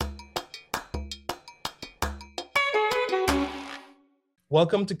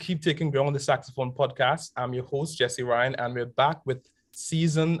Welcome to Keep Taking Ground, the Saxophone Podcast. I'm your host, Jesse Ryan, and we're back with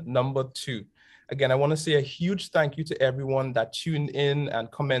season number 2. Again, I want to say a huge thank you to everyone that tuned in and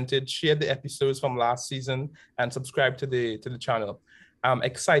commented, shared the episodes from last season, and subscribed to the channel. I'm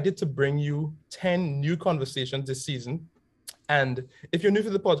excited to bring you 10 new conversations this season. And if you're new to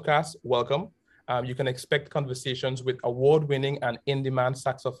the podcast, welcome. You can expect conversations with award-winning and in-demand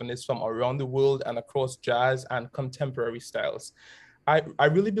saxophonists from around the world and across jazz and contemporary styles. I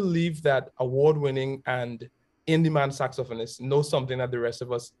really believe that award-winning and in-demand saxophonists know something that the rest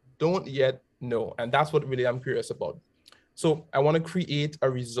of us don't yet know. And that's what really I'm curious about. So I want to create a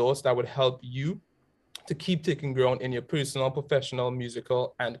resource that would help you to keep taking ground in your personal, professional,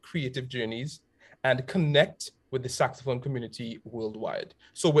 musical, and creative journeys and connect with the saxophone community worldwide.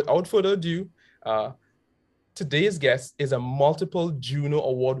 So without further ado, today's guest is a multiple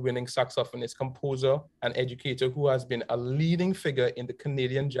Juno-Award-winning saxophonist, composer, and educator who has been a leading figure in the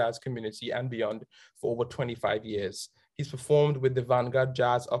Canadian jazz community and beyond for over 25 years. He's performed with the Vanguard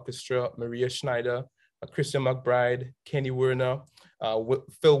Jazz Orchestra, Maria Schneider, Christian McBride, Kenny Werner,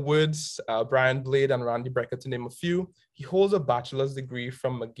 Phil Woods, Brian Blade, and Randy Brecker, to name a few. He holds a bachelor's degree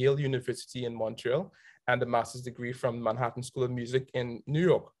from McGill University in Montreal and a master's degree from Manhattan School of Music in New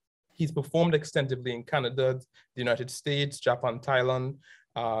York. He's performed extensively in Canada, the United States, Japan, Thailand,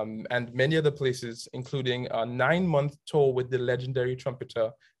 and many other places, including a 9-month tour with the legendary trumpeter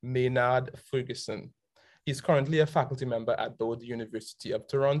Maynard Ferguson. He's currently a faculty member at both the University of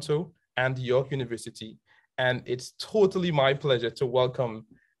Toronto and York University. And it's totally my pleasure to welcome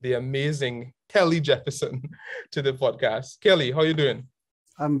the amazing Kelly Jefferson to the podcast. Kelly, how are you doing?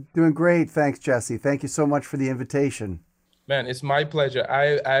 I'm doing great. Thanks, Jesse. Thank you so much for the invitation. Man, it's my pleasure.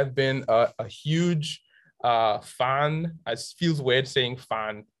 I've been a huge fan. It feels weird saying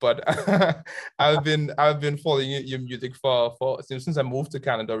fan, but I've been following your music for since I moved to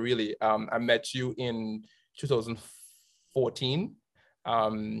Canada. Really, I met you in 2014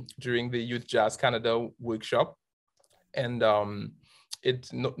 during the Youth Jazz Canada workshop, and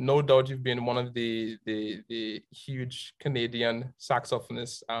it's no doubt you've been one of the huge Canadian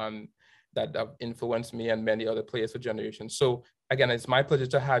saxophonists that have influenced me and many other players for generations. So again, it's my pleasure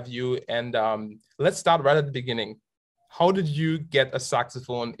to have you. And let's start right at the beginning. How did you get a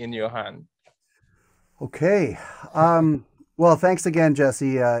saxophone in your hand? Okay. Well, thanks again,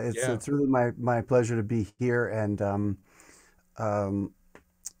 Jesse. It's really my pleasure to be here. And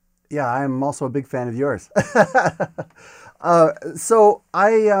yeah, I'm also a big fan of yours. So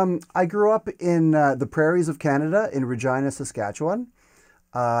I grew up in the prairies of Canada in Regina, Saskatchewan.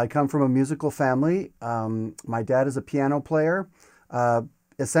 I come from a musical family. My dad is a piano player,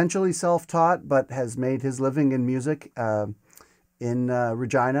 essentially self-taught, but has made his living in music in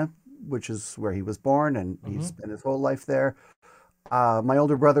Regina, which is where he was born, and he's spent his whole life there. My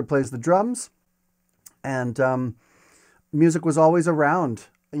older brother plays the drums, and music was always around.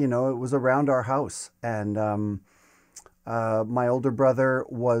 You know, it was around our house, and my older brother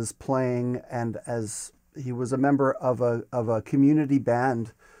was playing, and as he was a member of a community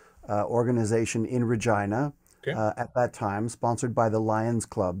band organization in Regina at that time, sponsored by the Lions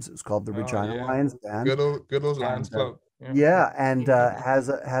Clubs. It was called the Regina Lions Band. Good old Lions Club. Yeah, and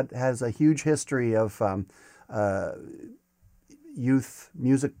has a huge history of youth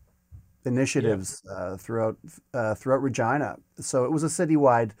music initiatives throughout Regina. So it was a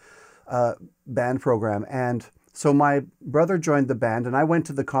citywide band program, and so my brother joined the band, and I went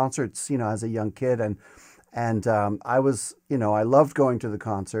to the concerts, as a young kid, and I was, I loved going to the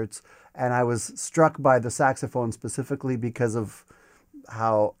concerts, and I was struck by the saxophone specifically because of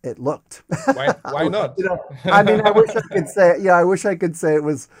how it looked. Why not? I mean, I wish I could say it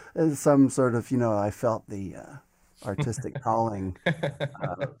was some sort of, I felt the artistic calling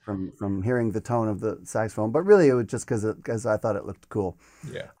from hearing the tone of the saxophone, but really it was just because I thought it looked cool.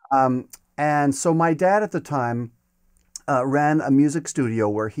 Yeah. And so my dad at the time ran a music studio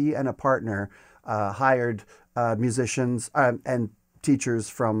where he and a partner hired musicians and teachers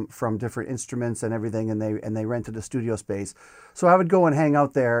from different instruments and everything, and they rented a studio space. So I would go and hang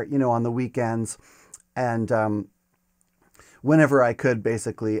out there, on the weekends, and whenever I could,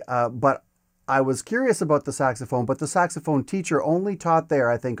 basically. But I was curious about the saxophone, but the saxophone teacher only taught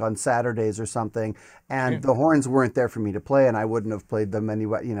there, I think, on Saturdays or something, and the horns weren't there for me to play, and I wouldn't have played them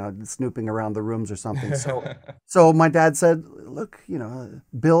anyway, snooping around the rooms or something. So my dad said, look,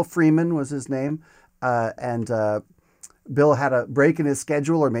 Bill Freeman was his name, and Bill had a break in his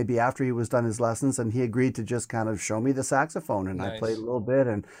schedule, or maybe after he was done his lessons, and he agreed to just kind of show me the saxophone, and Nice. I played a little bit.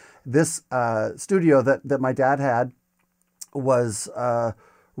 And this studio that my dad had was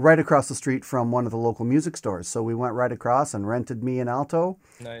right across the street from one of the local music stores. So we went right across and rented me an alto,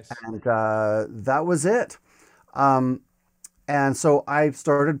 Nice. and that was it. Um, and so I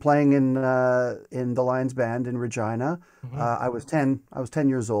started playing in the Lions Band in Regina. Hmm. I was 10. I was 10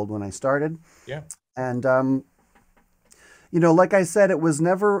 years old when I started, Yeah. and like I said, it was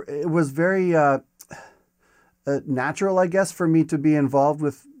never. It was very natural, I guess, for me to be involved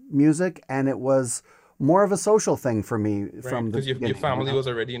with music, and it was more of a social thing for me Right. from the Because your beginning. family was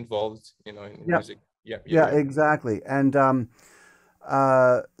already involved, in Yeah, music. Yeah. Yeah. yeah, Yeah. exactly. And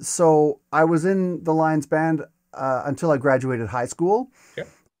so I was in the Lions Band until I graduated high school, Yeah.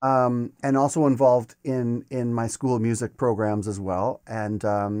 and also involved in my school music programs as well. And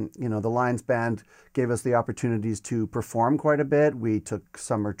the Lions Band gave us the opportunities to perform quite a bit. We took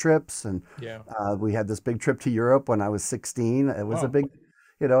summer trips, and Yeah. we had this big trip to Europe when I was 16. It was a Wow. big,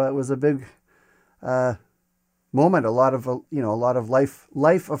 it was a big uh, moment. A lot of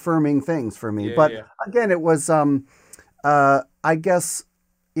life affirming things for me. Yeah. But Yeah. again, it was I guess,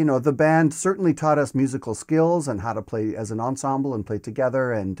 the band certainly taught us musical skills and how to play as an ensemble and play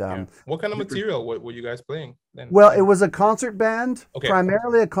together. And Yeah. What kind of different. material were you guys playing then? Well, it was a concert band, Okay.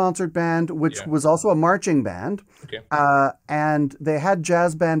 primarily a concert band, which Yeah. was also a marching band. Okay. And they had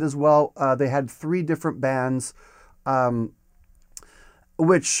jazz band as well. They had three different bands, um,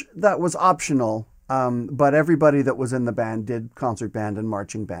 which that was optional. But everybody that was in the band did concert band and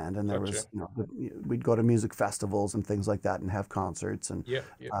marching band, and there Gotcha. was, we'd go to music festivals and things like that and have concerts, and Yeah.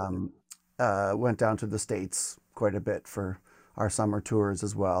 Yeah. um, went down to the States quite a bit for our summer tours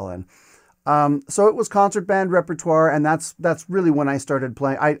as well. And so it was concert band repertoire, and that's really when I started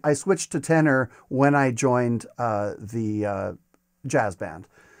playing. I switched to tenor when I joined the jazz band,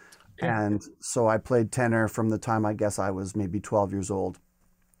 Okay. and so I played tenor from the time I guess I was maybe 12 years old.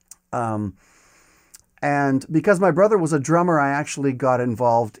 Um, and because my brother was a drummer, I actually got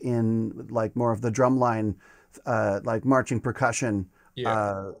involved in like more of the drumline, like marching percussion.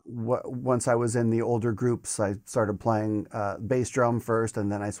 Yeah. Once I was in the older groups, I started playing bass drum first,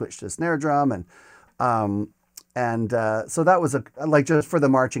 and then I switched to snare drum, um, and so that was like just for the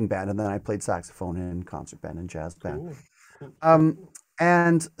marching band, and then I played saxophone in concert band and jazz band. Cool. Cool. Cool. Um,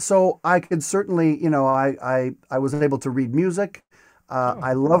 and so I could certainly, I was able to read music. Oh.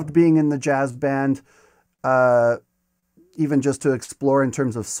 I loved being in the jazz band, uh, even just to explore in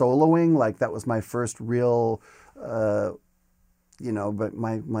terms of soloing. Like that was my first real, but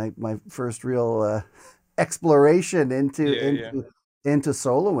my first real exploration into Yeah. Yeah.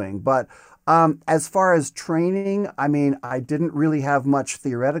 soloing. But as far as training, I mean, I didn't really have much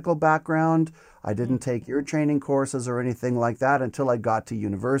theoretical background. I Hmm. didn't take ear training courses or anything like that until I got to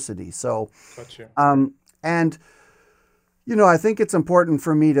university. So, Gotcha. and I think it's important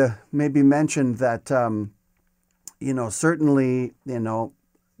for me to maybe mention that, certainly,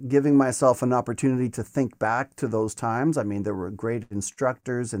 giving myself an opportunity to think back to those times. I mean, there were great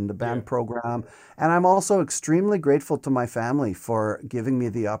instructors in the Yeah. band program. And I'm also extremely grateful to my family for giving me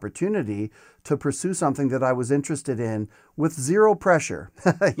the opportunity to pursue something that I was interested in with zero pressure,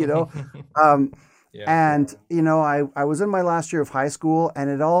 you know. Um, Yeah. and, I was in my last year of high school, and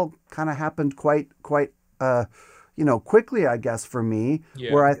it all kind of happened quite, quickly, I guess, for me,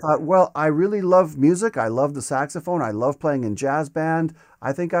 where Yeah. I thought, well, I really love music. I love the saxophone. I love playing in jazz band.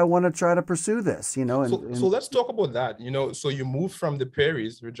 I think I want to try to pursue this, So let's talk about that. So you moved from the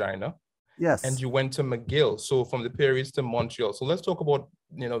Prairies, Regina, and yes. you went to McGill. So from the Prairies to Montreal. So let's talk about,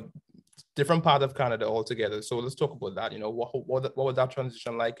 different part of Canada altogether. So let's talk about that. What was that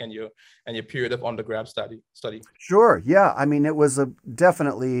transition like, and your period of undergrad study? Sure. Yeah. I mean, it was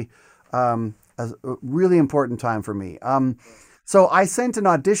definitely a really important time for me. So I sent an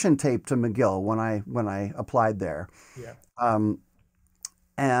audition tape to McGill when I applied there. Yeah. Um,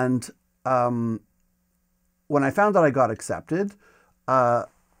 and when I found out I got accepted, I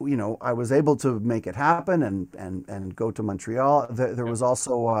was able to make it happen and go to Montreal. There Yeah. was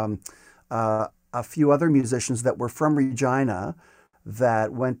also a few other musicians that were from Regina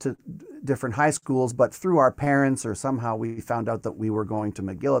that went to different high schools, but through our parents or somehow we found out that we were going to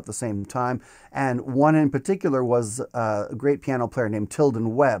McGill at the same time. And one in particular was a great piano player named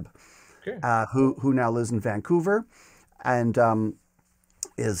Tilden Webb, Okay. who now lives in Vancouver and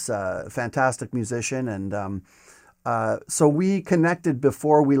is a fantastic musician. And so we connected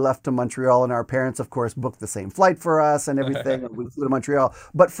before we left to Montreal, and our parents, of course, booked the same flight for us and everything. And we flew to Montreal.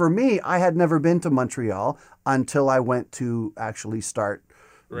 But for me, I had never been to Montreal until I went to actually start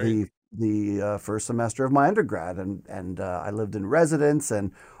Right. the first semester of my undergrad, and I lived in residence,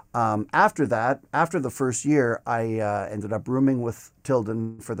 and After that, after the first year, I ended up rooming with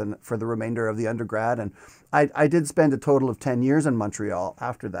Tilden for the remainder of the undergrad, and I did spend a total of 10 years in Montreal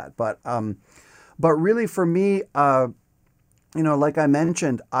after that. But really for me, like I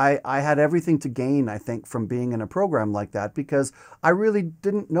mentioned, I had everything to gain, I think, from being in a program like that, because I really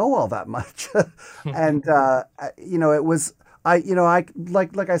didn't know all that much. And, it was, I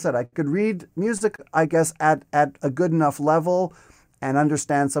like I said, I could read music, I guess, at a good enough level and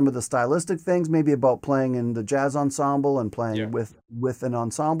understand some of the stylistic things, maybe about playing in the jazz ensemble and playing Yeah. with an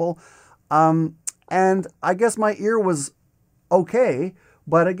ensemble. And I guess my ear was okay,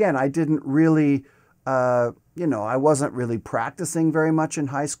 but again, I didn't really, I wasn't really practicing very much in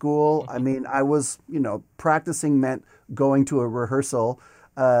high school. I mean, I was, practicing meant going to a rehearsal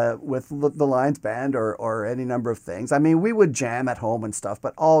with the Lions band or any number of things. I mean, we would jam at home and stuff,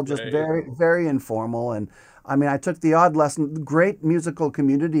 but all just Right. very, very informal. And I mean, I took the odd lesson, great musical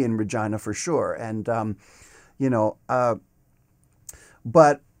community in Regina for sure. And, you know,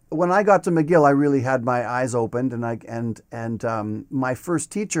 but when I got to McGill, I really had my eyes opened, and my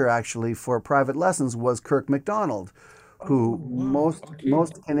first teacher actually for private lessons was Kirk MacDonald, Oh, who wow. Okay.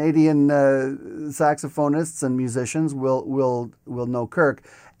 most Canadian saxophonists and musicians will know Kirk,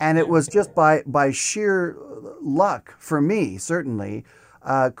 and it Yeah. was just by sheer luck for me certainly.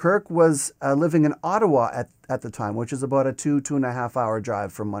 Kirk was living in Ottawa at the time, which is about a 2.5 hour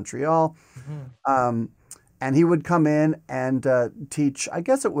drive from Montreal. Mhm. Um, and he would come in and teach. I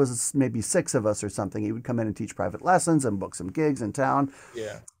guess it was maybe six of us or something. He would come in and teach private lessons and book some gigs in town.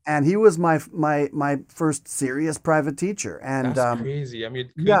 Yeah. And he was my first serious private teacher. And That's crazy. I mean,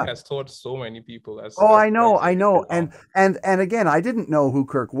 Kirk yeah, has taught so many people. oh, That's I crazy. know. Wow. And again, I didn't know who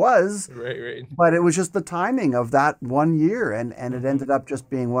Kirk was, Right, right. but it was just the timing of that one year, and it Hmm. ended up just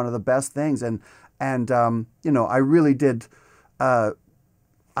being one of the best things. And I really did.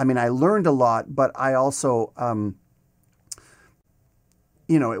 I mean, I learned a lot, but I also,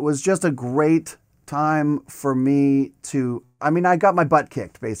 it was just a great time for me to. I mean, I got my butt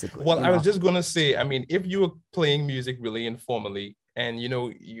kicked, basically. Well, I was just gonna say, I mean, if you were playing music really informally, and you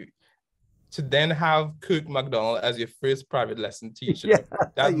to then have Kirk McDonald as your first private lesson Yeah, teacher,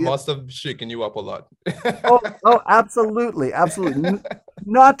 that yeah. must have shaken you up a lot. Oh, absolutely, absolutely.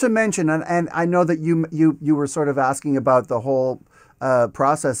 Not to mention, and I know that you were sort of asking about the whole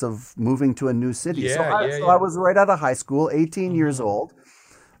process of moving to a new city. So Yeah, I yeah, so I yeah. was right out of high school, 18 years Hmm. old,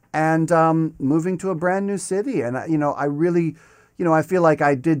 and moving to a brand new city. And I really, I feel like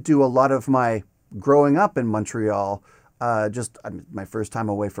I did do a lot of my growing up in Montreal. My first time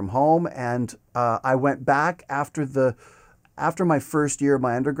away from home, and I went back after my first year of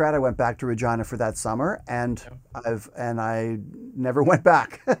my undergrad. I went back to Regina for that summer, and Yeah, I never went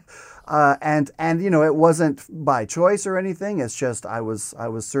back. And it wasn't by choice or anything. It's just I was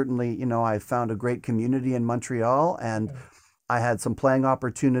certainly, I found a great community in Montreal, and yeah, I had some playing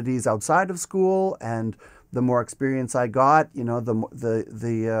opportunities outside of school, and the more experience I got,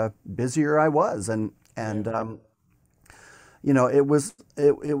 the busier I was, and yeah. it was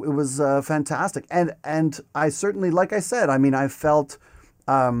fantastic, and I certainly, like I said, I mean,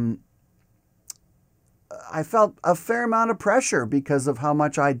 um, I felt a fair amount of pressure because of how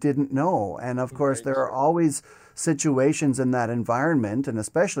much I didn't know, and of course, there Right. are always situations in that environment, and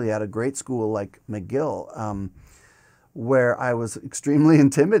especially at a great school like McGill, where I was extremely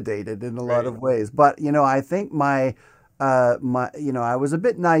intimidated in a lot Right. of ways. But I think I was a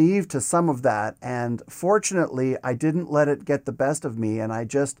bit naive to some of that, and fortunately, I didn't let it get the best of me, and I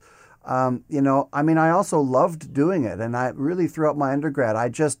just. I mean, I also loved doing it, and I really throughout my undergrad, I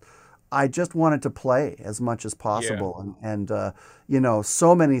just wanted to play as much as Yeah. possible, and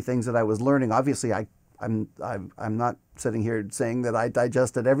so many things that I was learning. Obviously, I'm not sitting here saying that I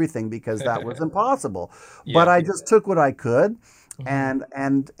digested everything because that was impossible, but Yeah. I just took what I could, Hmm.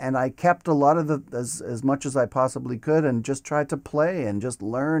 and I kept a lot of as much as I possibly could, and just tried to play and just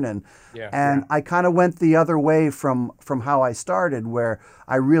learn, and Yeah. and I kind of went the other way from how I started, where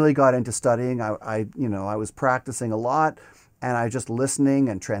I really got into studying. I was practicing a lot, and I just listening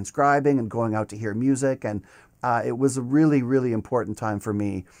and transcribing and going out to hear music, and it was a really, really important time for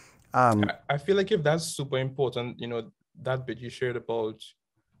me. I feel like if that's super important, that bit you shared about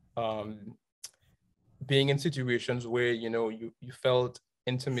um being in situations where you felt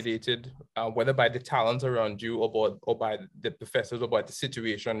intimidated, whether by the talent around you or by the professors or by the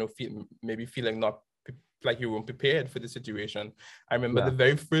situation, or maybe feeling not like you weren't prepared for the situation. I remember the Yeah.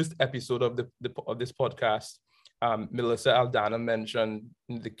 very first episode of of this podcast, Melissa Aldana mentioned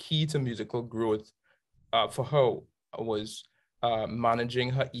the key to musical growth for her was managing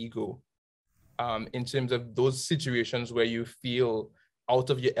her ego, in terms of those situations where you feel out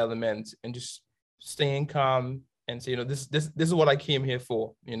of your element and just staying calm and say, this is what I came here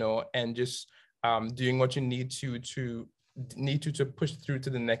for, and just doing what you need to push through to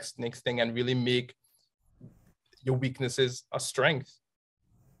the next thing and really make your weaknesses a strength,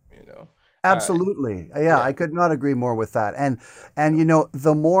 Absolutely. Yeah, I could not agree more with that. And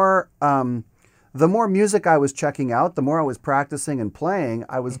the more music I was checking out, the more I was practicing and playing,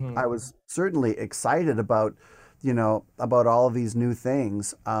 I was certainly excited about about all of these new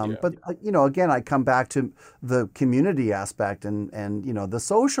things. But again, I come back to the community aspect and the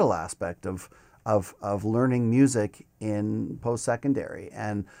social aspect of learning music in post-secondary.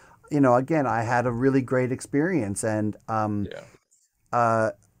 And again, I had a really great experience, and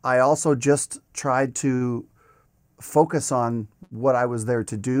I also just tried to focus on what I was there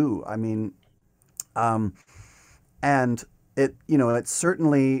to do. I mean, and it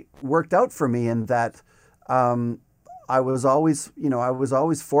certainly worked out for me in that I was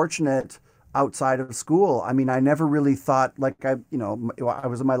always fortunate outside of school. I mean, I never really thought, like, I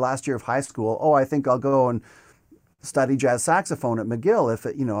was in my last year of high school. Oh, I think I'll go and study jazz saxophone at McGill if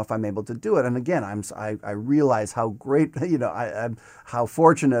I'm able to do it. And again, I realize how great, I'm how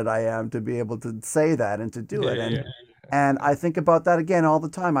fortunate I am to be able to say that and to do it. And I think about that again all the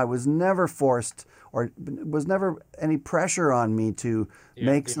time. I was never forced, or was never any pressure on me to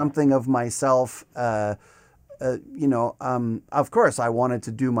make something of myself. Of course I wanted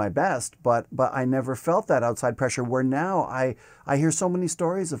to do my best, but I never felt that outside pressure, where now I hear so many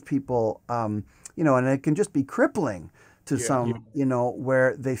stories of people, and it can just be crippling to some,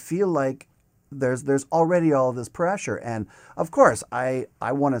 where they feel like there's already all this pressure. And of course I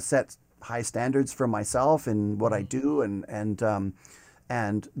want to set high standards for myself in what I do, and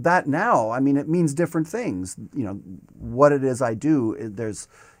that now, I mean, it means different things. What it is I do, it's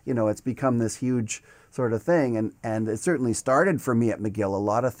become this huge sort of thing, and it certainly started for me at McGill. A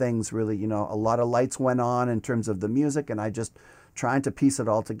lot of things really, a lot of lights went on in terms of the music, and I just trying to piece it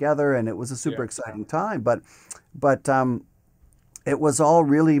all together, and it was a super exciting time. But it was all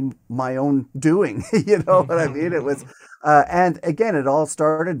really my own doing. You know what I mean? It was, and again, it all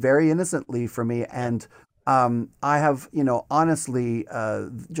started very innocently for me, and I have, honestly,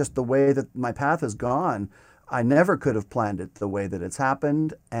 just the way that my path has gone, I never could have planned it the way that it's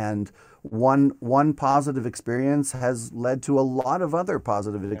happened. And one positive experience has led to a lot of other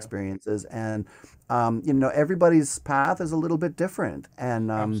positive experiences. And, everybody's path is a little bit different.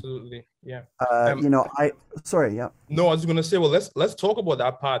 And, absolutely. Yeah. Sorry. Yeah. No, I was going to say, well, let's talk about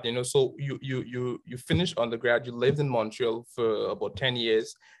that part. So you finished undergrad, you lived in Montreal for about 10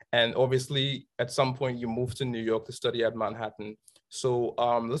 years. And obviously at some point you moved to New York to study at Manhattan. So,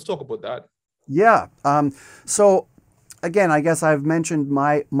 let's talk about that. Yeah. So again, I guess I've mentioned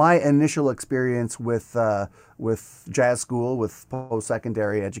my initial experience with jazz school, with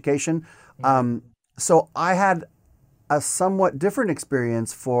post-secondary education. So I had a somewhat different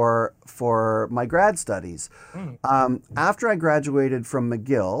experience for my grad studies. After I graduated from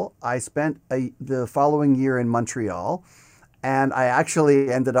McGill, I spent the following year in Montreal, and I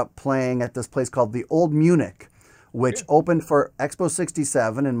actually ended up playing at this place called the Old Munich, which opened for Expo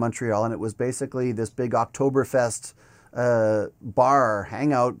 67 in Montreal, and it was basically this big Oktoberfest bar,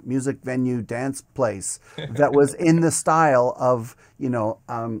 hangout, music venue, dance place that was in the style of,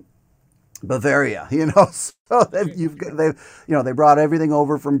 Bavaria, So they brought everything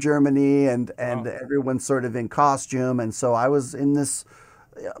over from Germany, and everyone's sort of in costume, and so I was in this.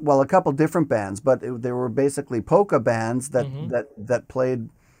 Well, a couple different bands, but they were basically polka bands that played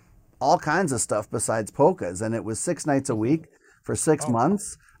all kinds of stuff besides polkas, and it was 6 nights a week for 6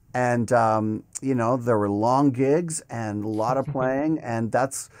 months, and there were long gigs and a lot of playing, and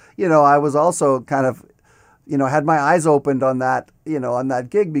that's I was also kind of had my eyes opened on that on that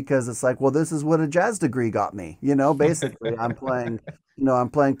gig, because it's like, well, this is what a jazz degree got me. Basically I'm playing I'm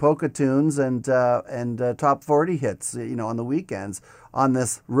playing polka tunes and top 40 hits on the weekends on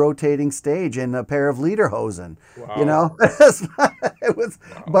this rotating stage in a pair of lederhosen. Wow. It was,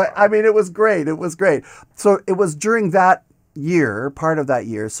 but I mean, it was great. It was great. So it was during that year, part of that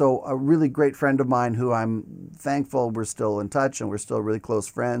year. So a really great friend of mine who I'm thankful we're still in touch and we're still really close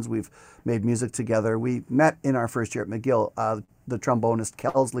friends. We've made music together. We met in our first year at McGill, the trombonist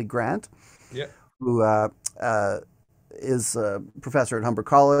Kelsley Grant, who is a professor at Humber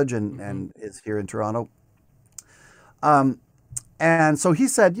College and is here in Toronto. And so he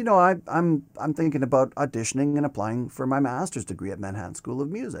said, I'm thinking about auditioning and applying for my master's degree at Manhattan School of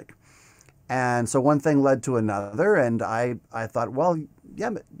Music. And so one thing led to another, and I thought, well,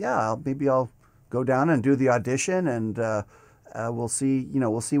 maybe I'll go down and do the audition, and we'll see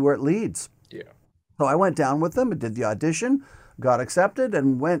where it leads. Yeah. So I went down with them and did the audition, got accepted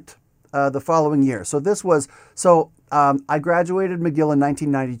and went the following year. So I graduated McGill in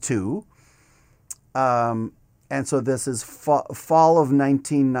 1992. And so this is fall of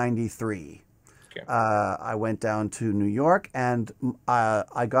 1993. Okay. I went down to New York, and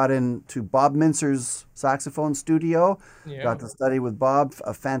I got into Bob Mintzer's saxophone studio. Yeah. Got to study with Bob,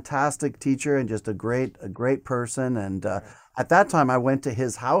 a fantastic teacher and just a great person. And at that time, I went to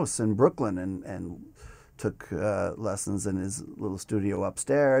his house in Brooklyn and took lessons in his little studio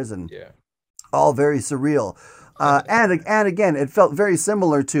upstairs, and Yeah. all very surreal. And again, it felt very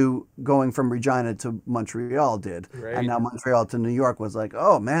similar to going from Regina to Montreal did. Right. And now Montreal to New York was like,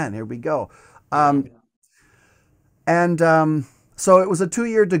 oh man, here we go. Yeah. So it was a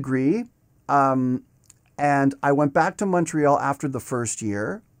 2-year degree. And I went back to Montreal after the first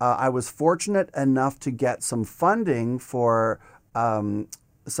year. I was fortunate enough to get some funding for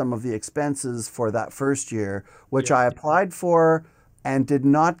some of the expenses for that first year, which Yeah. I applied for and did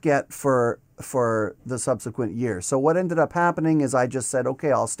not get for the subsequent year. So what ended up happening is I just said,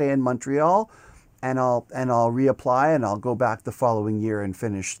 okay, I'll stay in Montreal, and I'll reapply, and I'll go back the following year and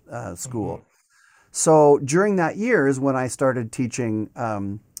finish school. Mm-hmm. So during that year is when I started teaching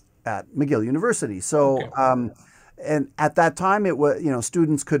at McGill University. So Okay. and at that time it was,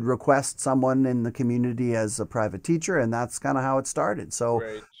 students could request someone in the community as a private teacher, and that's kind of how it started. So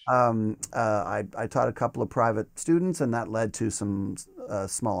Right. I taught a couple of private students, and that led to some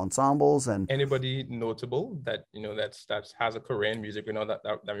small ensembles. And Anybody notable that that has a career in music,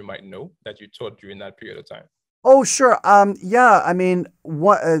 that we might know that you taught during that period of time? oh, sure. Yeah, I mean,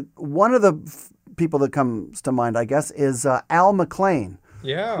 one of the people that comes to mind, I guess, is Al McLean,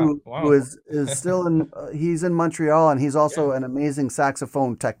 Yeah. who Wow. is still in. He's in Montreal, and he's also Yeah. an amazing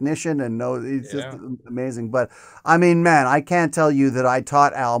saxophone technician, and he's just Yeah. amazing. But I mean, man, I can't tell you that I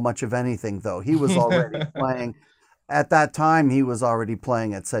taught Al much of anything, though. He was already playing. At that time, he was already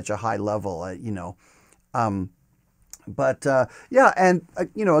playing at such a high level, Um, but yeah, and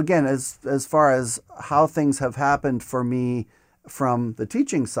again, as far as how things have happened for me from the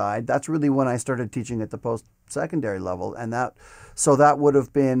teaching side, that's really when I started teaching at the post-secondary level, and that would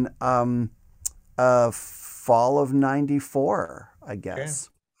have been fall of '94, I guess.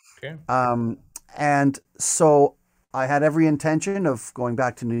 Okay. And so I had every intention of going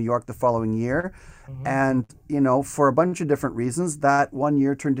back to New York the following year. Mm-hmm. And, for a bunch of different reasons, that 1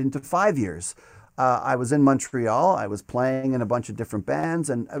 year turned into 5 years. I was in Montreal. I was playing in a bunch of different bands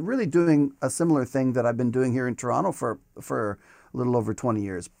and really doing a similar thing that I've been doing here in Toronto for a little over 20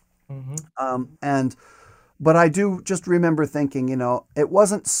 years. Mm-hmm. But I do just remember thinking, it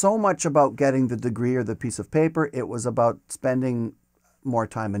wasn't so much about getting the degree or the piece of paper. It was about spending more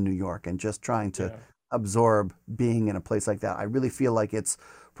time in New York and just trying to Yeah. absorb being in a place like that. I really feel like it's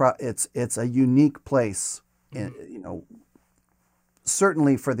a unique place,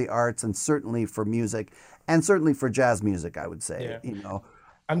 certainly for the arts and certainly for music and certainly for jazz music, I would say. Yeah.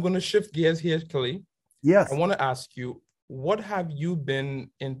 I'm going to shift gears here, Kelly. Yes. I want to ask you, what have you been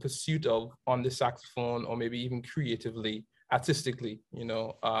in pursuit of on the saxophone, or maybe even creatively, artistically,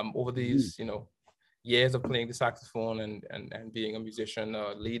 over these, years of playing the saxophone and being a musician,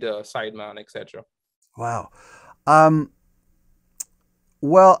 a leader, a sideman, etc.? Wow.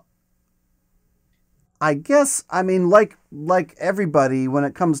 Well, I guess, I mean, like everybody, when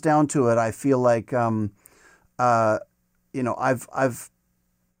it comes down to it, I feel like,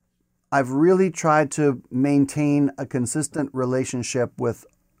 I've really tried to maintain a consistent relationship with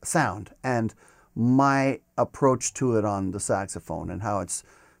sound and my approach to it on the saxophone and how it's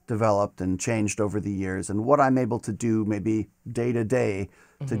developed and changed over the years, and what I'm able to do maybe day to day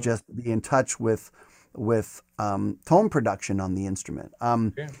to just be in touch with tone production on the instrument.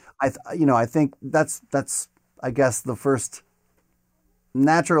 Okay. I think that's I guess the first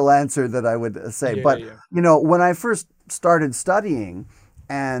natural answer that I would say. Yeah, But yeah. when I first started studying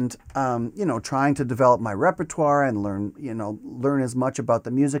and trying to develop my repertoire and learn as much about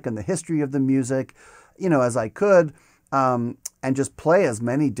the music and the history of the music, as I could, and just play as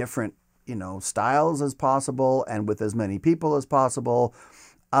many different styles as possible and with as many people as possible.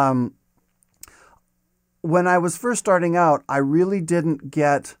 When I was first starting out, I really didn't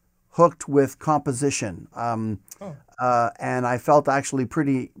get hooked with composition. And I felt actually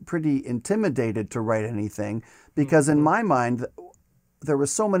pretty intimidated to write anything because in my mind, there were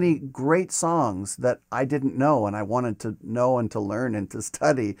so many great songs that I didn't know and I wanted to know and to learn and to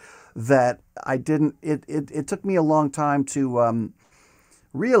study that I didn't. It took me a long time to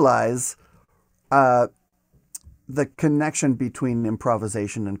realize the connection between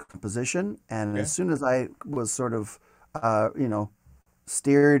improvisation and composition. And Okay. as soon as I was sort of,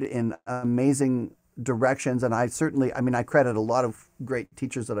 steered in amazing directions. And I certainly, I mean, I credit a lot of great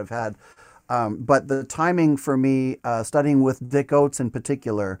teachers that I've had. But the timing for me, studying with Dick Oates in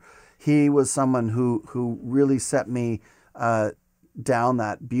particular, he was someone who really set me down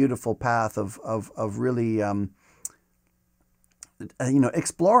that beautiful path of really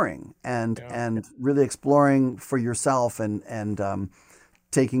exploring and really exploring for yourself and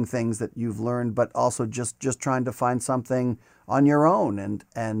taking things that you've learned, but also just trying to find something on your own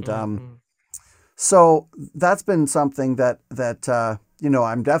and so that's been something that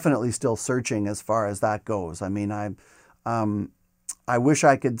I'm definitely still searching as far as that goes. I mean, I wish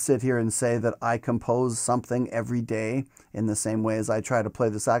I could sit here and say that I compose something every day in the same way as I try to play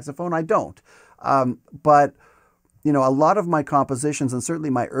the saxophone. I don't. But a lot of my compositions, and certainly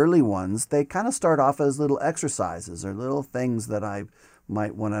my early ones, they kind of start off as little exercises or little things that I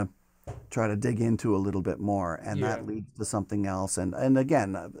might want to try to dig into a little bit more, and that leads to something else. And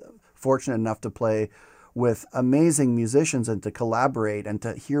again, fortunate enough to play with amazing musicians and to collaborate and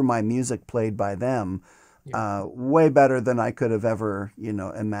to hear my music played by them way better than I could have ever,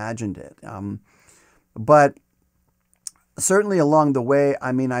 imagined it. But certainly along the way,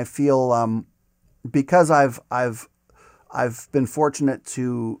 I mean, I feel because I've been fortunate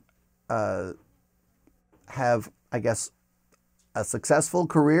to have, I guess, a successful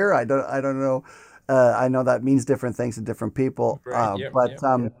career. I don't know. I know that means different things to different people.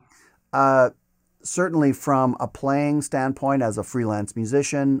 Certainly from a playing standpoint, as a freelance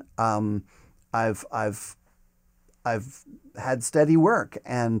musician, I've had steady work,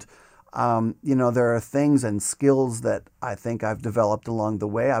 and there are things and skills that I think I've developed along the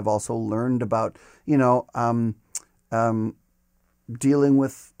way. I've also learned about dealing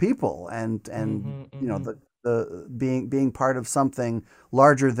with people and the being part of something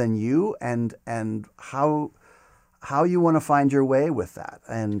larger than you, and how you want to find your way with that.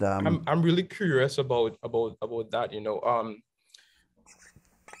 And I'm really curious about that,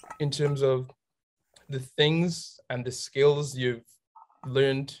 in terms of the things and the skills you've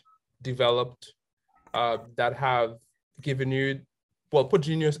learned, developed, that have given you, put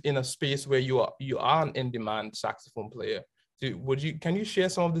you in a space where you are an in-demand saxophone player. Can you share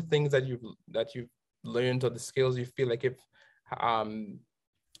some of the things that you've learned, or the skills you feel like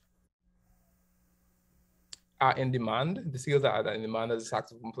are in demand, the skills that are in demand as a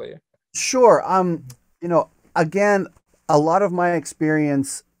saxophone player? Sure. Again, a lot of my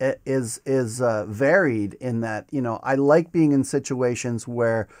experience is varied in that, I like being in situations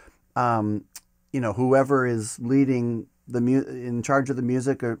where, whoever is leading in charge of the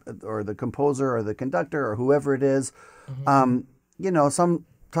music, or the composer or the conductor or whoever it is,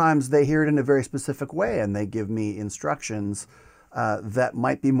 sometimes they hear it in a very specific way and they give me instructions that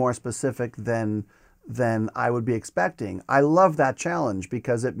might be more specific than I would be expecting. I love that challenge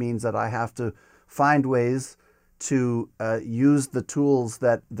because it means that I have to find ways to use the tools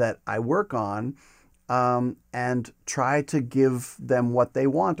that I work on, and try to give them what they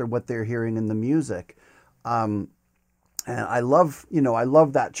want or what they're hearing in the music. And I love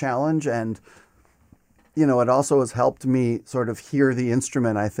that challenge, and it also has helped me sort of hear the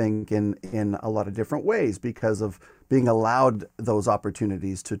instrument, I think, in a lot of different ways because of being allowed those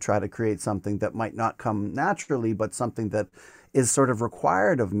opportunities to try to create something that might not come naturally, but something that is sort of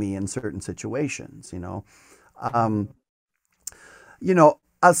required of me in certain situations,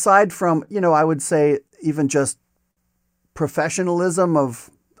 aside from, I would say even just professionalism of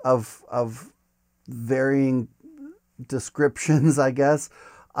varying descriptions, I guess,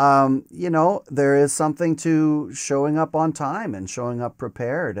 there is something to showing up on time and showing up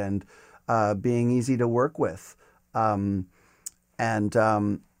prepared and being easy to work with. I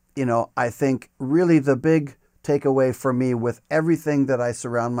think really the big takeaway for me with everything that I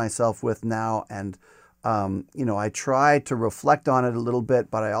surround myself with now, and I try to reflect on it a little bit,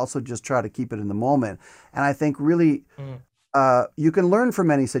 but I also just try to keep it in the moment. And I think really you can learn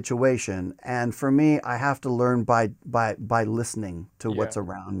from any situation, and for me, I have to learn by listening to what's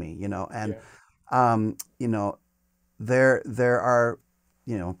around me, and there are,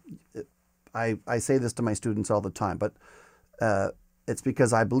 I say this to my students all the time, but it's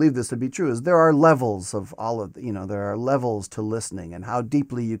because I believe this to be true, is there are levels of all of, there are levels to listening, and how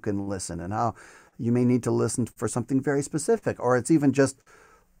deeply you can listen, and how you may need to listen for something very specific, or it's even just,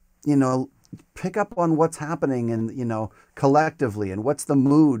 pick up on what's happening and, collectively, and what's the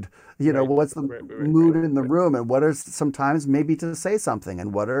mood, what's the mood in the room, and what are sometimes maybe to say something,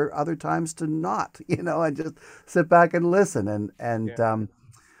 and what are other times to not, and just sit back and listen. And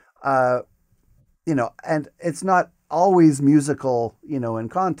it's not always musical, in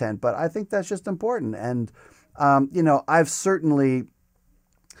content, but I think that's just important. And, I've certainly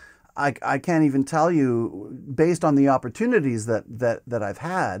I can't even tell you, based on the opportunities that I've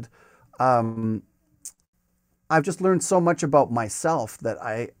had, I've just learned so much about myself that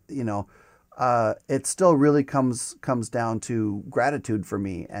it still really comes down to gratitude for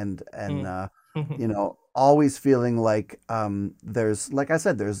me, and always feeling like there's, like I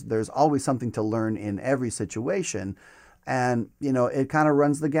said, there's always something to learn in every situation, and it kind of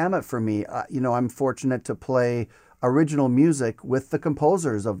runs the gamut for me. I'm fortunate to play original music with the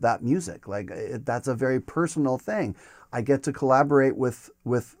composers of that music. Like that's a very personal thing. I get to collaborate with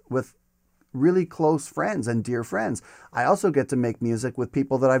really close friends and dear friends. I also get to make music with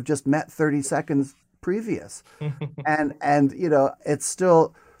people that I've just met 30 seconds previous. And it's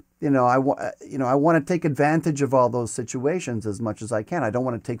still, I want to take advantage of all those situations as much as I can. I don't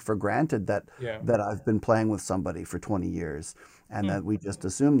want to take for granted that I've been playing with somebody for 20 years and that we just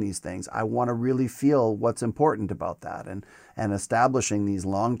assume these things. I want to really feel what's important about that, and establishing these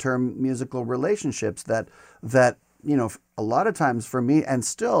long-term musical relationships that a lot of times for me, and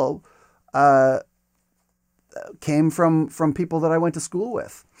still came from people that I went to school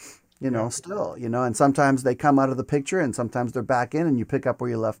with, still, and sometimes they come out of the picture and sometimes they're back in and you pick up where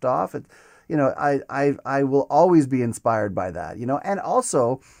you left off. I will always be inspired by that, and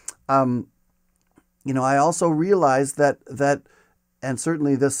also, I also realized that, and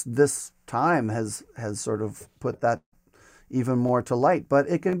certainly this time has sort of put that even more to light, but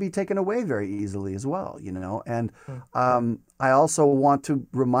it can be taken away very easily as well, and I also want to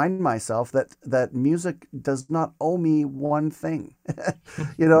remind myself that music does not owe me one thing.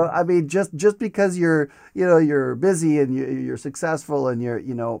 I mean, just because you're busy and you're successful and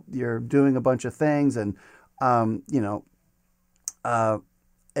you're doing a bunch of things, and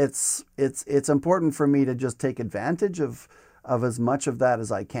it's important for me to just take advantage of as much of that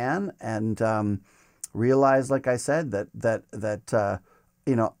as I can, and realize, like I said, that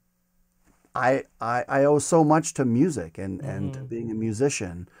I owe so much to music and being a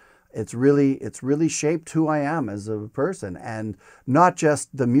musician. It's really shaped who I am as a person, and not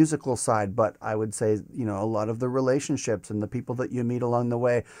just the musical side, but I would say, a lot of the relationships and the people that you meet along the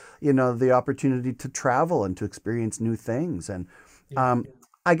way, the opportunity to travel and to experience new things. And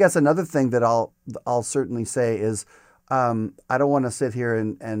I guess another thing that I'll certainly say is, I don't want to sit here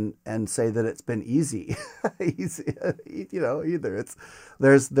and say that it's been easy, either.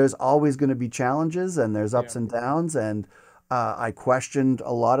 There's always going to be challenges, and there's ups and downs. And I questioned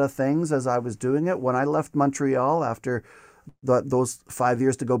a lot of things as I was doing it. When I left Montreal after those 5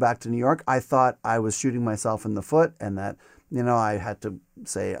 years to go back to New York, I thought I was shooting myself in the foot, and that, I had to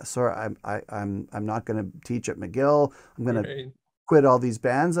say, sorry, I'm not going to teach at McGill. I'm going to quit all these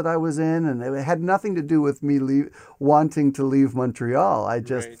bands that I was in, and it had nothing to do with me wanting to leave Montreal. I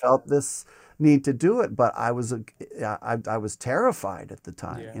just felt this need to do it, but I was terrified at the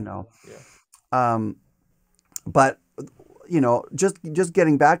time, But just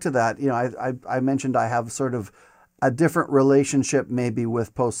getting back to that, I mentioned I have sort of a different relationship maybe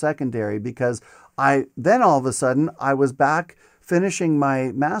with post-secondary, because then all of a sudden I was back finishing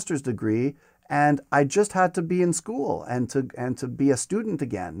my master's degree, and I just had to be in school and to be a student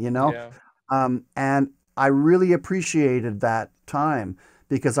again, and I really appreciated that time,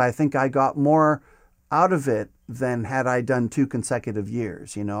 because I think I got more out of it than had I done 2 consecutive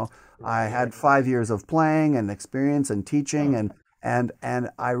years. I had 5 years of playing and experience and teaching, and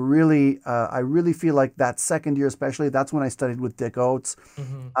I really feel like that second year, especially, that's when I studied with Dick Oates,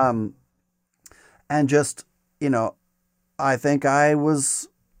 and just I think I was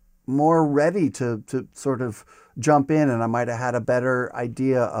more ready to sort of jump in, and I might have had a better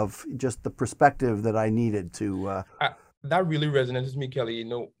idea of just the perspective that I needed to. That really resonates with me, Kelly.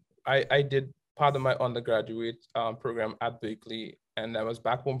 I did part of my undergraduate program at Berkeley, and I was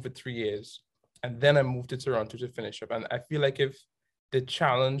back home for 3 years, and then I moved to Toronto to finish up. And I feel like if the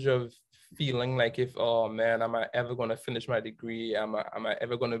challenge of feeling like, oh man, am I ever going to finish my degree? Am I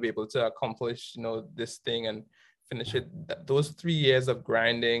ever going to be able to accomplish this thing and finish it? Those 3 years of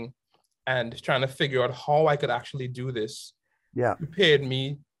grinding and trying to figure out how I could actually do this prepared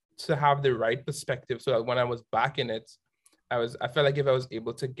me to have the right perspective, so that when I was back in it, I felt like if I was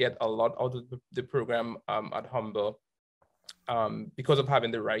able to get a lot out of the program at Humber, because of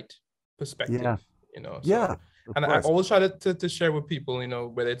having the right perspective, and I always try to share with people,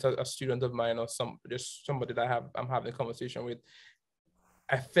 whether it's a student of mine or just somebody that I'm having a conversation with.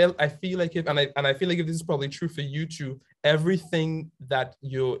 I feel like I feel like if this is probably true for you too, everything that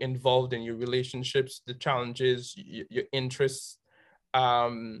you're involved in, your relationships, the challenges, your interests,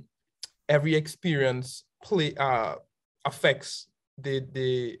 every experience affects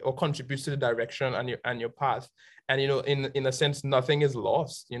or contributes to the direction and your path. And, in a sense, nothing is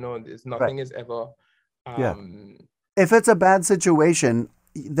lost, there's Right. nothing is ever, Yeah. um, If it's a bad situation,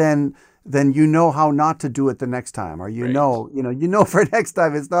 then you know how not to do it the next time, or right. for next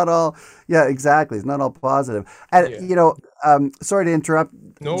time it's not all, yeah, exactly, it's not all positive. And Yeah. sorry to interrupt,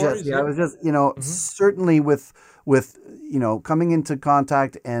 No worries. Jesse. I Yeah. was just, Hmm. certainly with coming into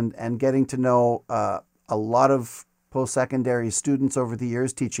contact and getting to know a lot of post-secondary students over the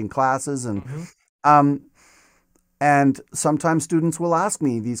years, teaching classes, Hmm. um, and sometimes students will ask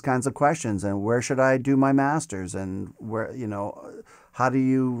me these kinds of questions, and where should I do my master's, and where, how do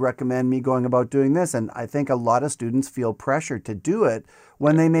you recommend me going about doing this? And I think a lot of students feel pressure to do it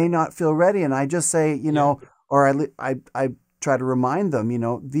when Yeah. they may not feel ready. And I just say, Yeah. or I try to remind them,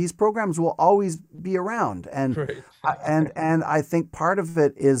 these programs will always be around. And Right. and I think part of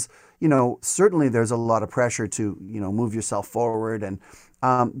it is, certainly there's a lot of pressure to, move yourself forward. And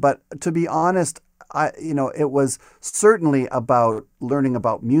but to be honest, it was certainly about learning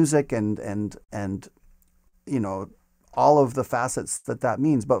about music and all of the facets that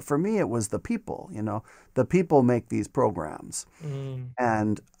means. But for me, it was the people. The people make these programs, Mm.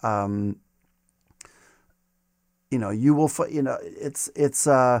 and you will, it's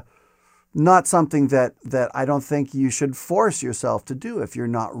not something that I don't think you should force yourself to do if you're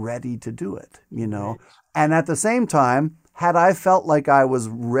not ready to do it. Right. And at the same time, had I felt like I was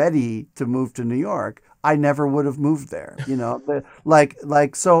ready to move to New York, I never would have moved there.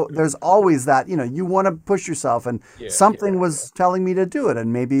 So there's always that, you want to push yourself, and Yeah. Yeah. something was telling me to do it.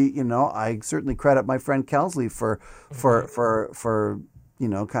 And maybe, I certainly credit my friend Kelsley Hmm. for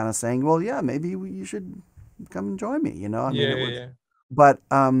kind of saying, well, yeah, maybe you should come and join me. I mean, Yeah. it was, Yeah. but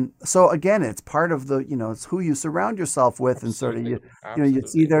so again, it's part of the, it's who you surround yourself with, and sort of Absolutely. you see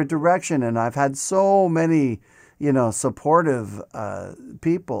Absolutely. their direction. And I've had so many, supportive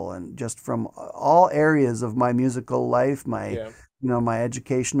people, and just from all areas of my musical life, Yeah. my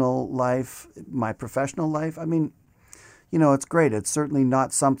educational life, my professional life. I mean, it's great. It's certainly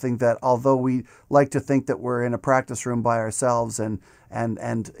not something that, although we like to think that we're in a practice room by ourselves, and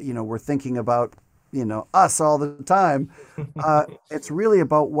we're thinking about, us all the time. It's really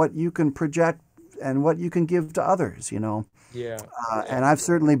about what you can project and what you can give to others. Yeah. And Yeah. I've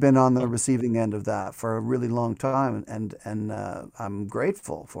certainly been on the receiving end of that for a really long time, and I'm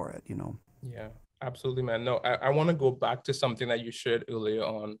grateful for it. Yeah. Absolutely, man. No, I want to go back to something that you shared earlier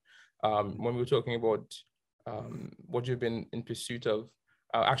on, when we were talking about, what you've been in pursuit of.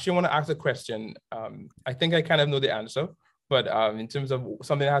 Actually, I want to ask a question. I think I kind of know the answer, but in terms of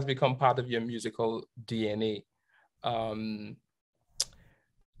something that has become part of your musical DNA, um,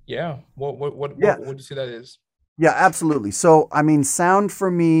 yeah, Yeah, what would you say that is? yeah, absolutely. So, I mean, sound for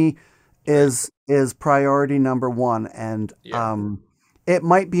me Right. is priority number one, and Yeah. it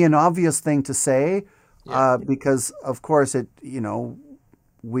might be an obvious thing to say, Yeah. because of course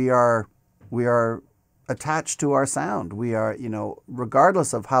we are we are attached to our sound. We are,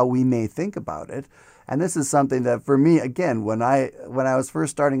 regardless of how we may think about it. And this is something that for me, again, when I was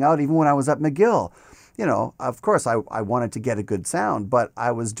first starting out, even when I was at McGill, of course I wanted to get a good sound, but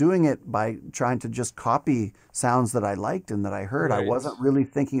I was doing it by trying to just copy sounds that I liked and that I heard. I Right. wasn't really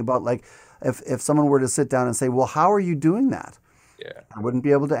thinking about, like, if someone were to sit down and say, well, how are you doing that? Yeah. I wouldn't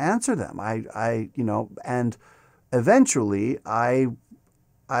be able to answer them. And eventually I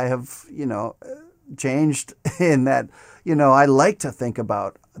have, changed in that, I like to think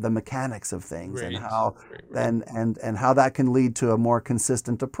about the mechanics of things, and Right. how Right. Right. and how that can lead to a more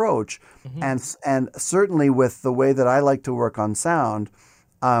consistent approach. Hmm. And certainly with the way that I like to work on sound,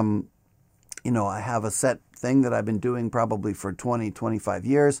 um, I have a set thing that I've been doing probably for 20, 25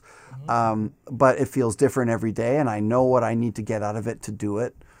 years. Hmm. But it feels different every day, and I know what I need to get out of it to do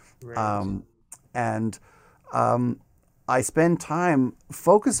it. Right. Um, and um, I spend time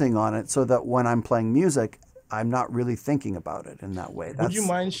focusing on it so that when I'm playing music, I'm not really thinking about it in that way. Would you That's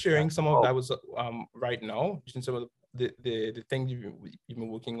mind sharing some of oh that was, right now, just in some of the things you've been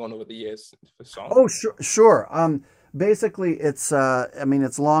working on over the years for song? oh sure, sure. Basically, it's I mean,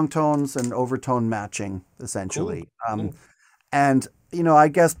 it's long tones and overtone matching Cool. essentially. Cool. And I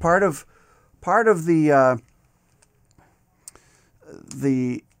guess part of the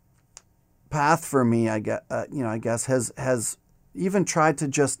path for me, I guess has even tried to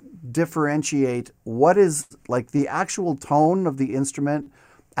just differentiate what is like the actual tone of the instrument,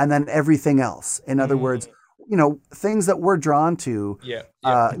 and then everything else. In other words, Mm. things that we're drawn to, Yeah.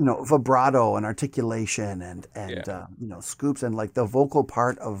 Yeah. vibrato and articulation, and Yeah. scoops, and like the vocal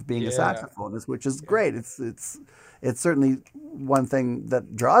part of being a Yeah. saxophonist, which is Yeah. great. It's certainly one thing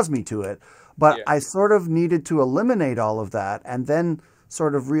that draws me to it. But Yeah. I sort of needed to eliminate all of that, and then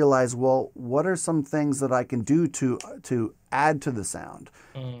sort of realize, well, what are some things that I can do to add to the sound?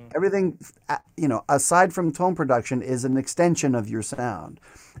 Everything, aside from tone production, is an extension of your sound,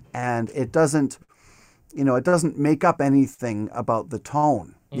 and it doesn't make up anything about the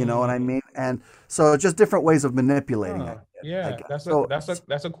tone. You know what I mean? And so just different ways of manipulating it. I Yeah, guess.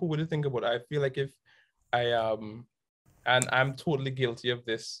 that's a cool way to think about it. I feel like if I and I'm totally guilty of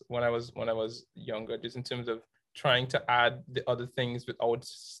this when I was younger, just in terms of trying to add the other things without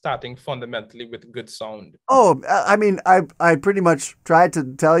starting fundamentally with good sound. Oh, I mean, I pretty much tried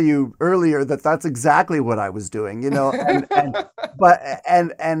to tell you earlier that that's exactly what I was doing,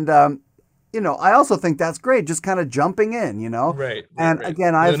 I also think that's great, just kind of jumping in. Right, And right.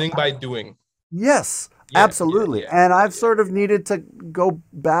 again, Learning by doing. yes, Yeah, absolutely. And I've sort of needed to go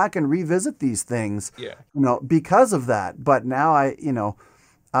back and revisit these things, Yeah. Because of that. But now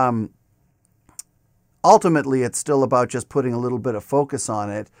ultimately it's still about just putting a little bit of focus on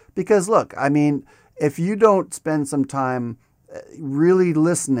it. Because look, I mean, if you don't spend some time really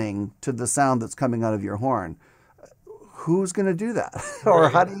listening to the sound that's coming out of your horn, who's going to do that? Or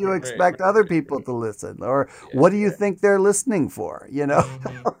how do you expect other people to listen? Or what do you think they're listening for?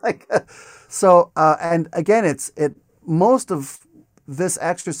 And again, most of this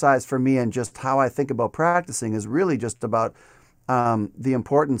exercise for me and just how I think about practicing is really just about the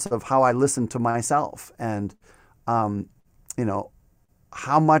importance of how I listen to myself and,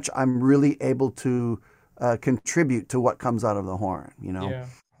 how much I'm really able to contribute to what comes out of the horn, Yeah.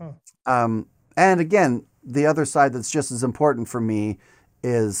 And again, the other side that's just as important for me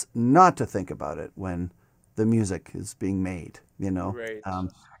is not to think about it when the music is being made, Right.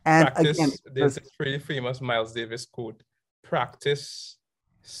 And Practice, again, there's this pretty famous Miles Davis quote: practice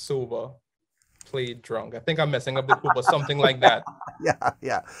sober, play drunk. I think I'm messing up the quote, but something like that.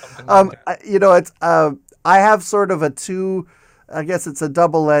 Yeah. Something like that. It's I have sort of I guess it's a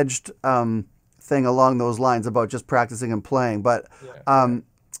double-edged thing along those lines about just practicing and playing, but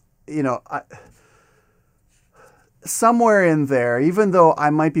somewhere in there, even though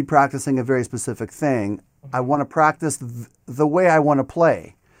I might be practicing a very specific thing, I want to practice the way I want to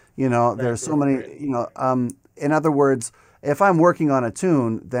play. There's so many, in other words, if I'm working on a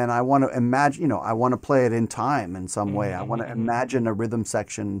tune, then I want to imagine, I want to play it in time in some way. I want to imagine a rhythm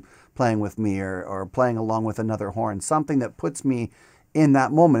section playing with me or playing along with another horn, something that puts me in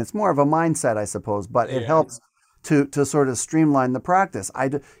that moment. It's more of a mindset, I suppose, but it helps to sort of streamline the practice. I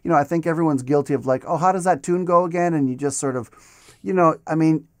think everyone's guilty of like, oh, how does that tune go again? And you just sort of, I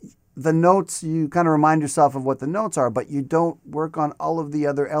mean, the notes, you kind of remind yourself of what the notes are, but you don't work on all of the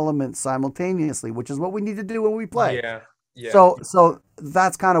other elements simultaneously, which is what we need to do when we play. Yeah. So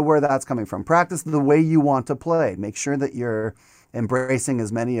that's kind of where that's coming from. Practice the way you want to play. Make sure that you're embracing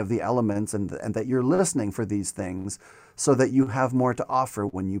as many of the elements and that you're listening for these things so that you have more to offer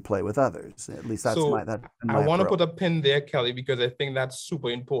when you play with others. At least that's my I want to put a pin there, Kelly, because I think that's super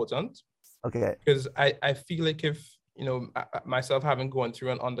important. Okay. Because I feel like if, myself having gone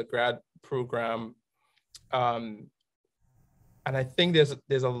through an undergrad program, and I think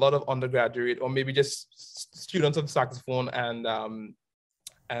there's a lot of undergraduate or maybe just students of saxophone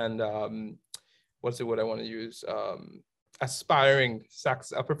and what's the word I want to use? Aspiring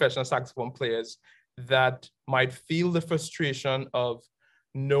professional saxophone players that might feel the frustration of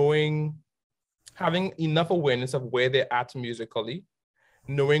having enough awareness of where they're at musically,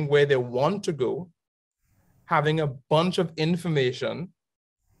 knowing where they want to go, having a bunch of information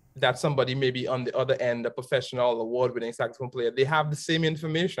that somebody maybe on the other end, a professional award-winning saxophone player, they have the same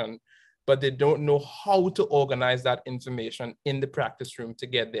information, but they don't know how to organize that information in the practice room to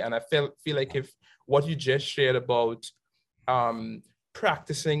get there. And I feel like if what you just shared about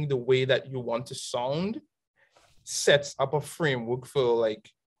practicing the way that you want to sound sets up a framework for like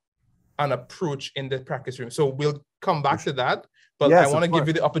an approach in the practice room. So we'll come back to that, but yes, I want to give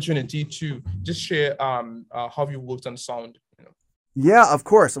you the opportunity to just share how you worked on sound. Yeah, of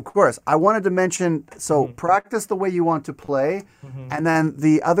course. I wanted to mention, practice the way you want to play. And then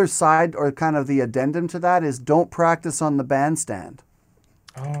the other side, or kind of the addendum to that, is don't practice on the bandstand.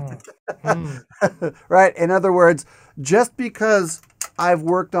 Right? In other words, just because I've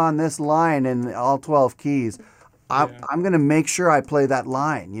worked on this line in all 12 keys, I'm going to make sure I play that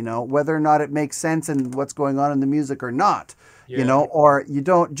line, whether or not it makes sense in what's going on in the music or not. Or you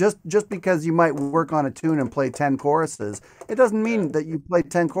don't, just because you might work on a tune and play 10 choruses, it doesn't mean that you play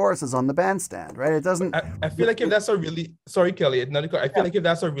 10 choruses on the bandstand, right? It doesn't. I feel like if that's a really, sorry, Kelly, I feel like if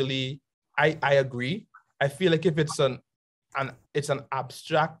that's a really, I agree. I feel like if it's an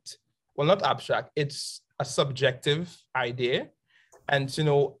abstract, well, not abstract, it's a subjective idea. And,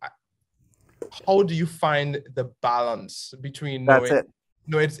 how do you find the balance between knowing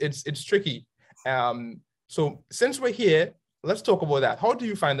No, it's tricky. So since we're here, let's talk about that. How do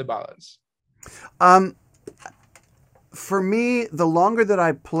you find the balance? For me, the longer that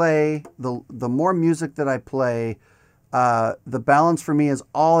I play, the more music that I play, the balance for me is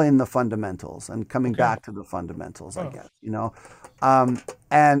all in the fundamentals and coming back to the fundamentals, I guess, you know.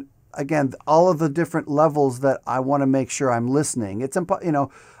 And again, all of the different levels that I want to make sure I'm listening. It's you know,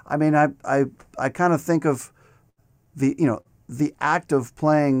 I mean, I kind of think of the, you know, the act of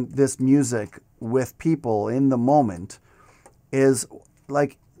playing this music with people in the moment is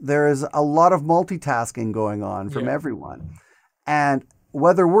like, there is a lot of multitasking going on from everyone. And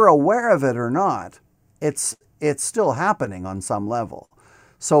whether we're aware of it or not, it's still happening on some level.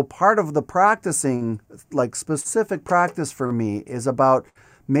 So part of the practicing, like specific practice for me, is about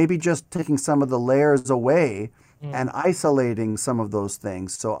maybe just taking some of the layers away and isolating some of those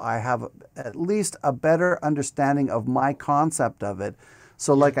things. So I have at least a better understanding of my concept of it.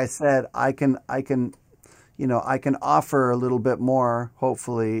 So like I said, I can you know, I can offer a little bit more,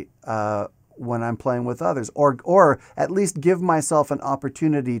 hopefully, when I'm playing with others, or at least give myself an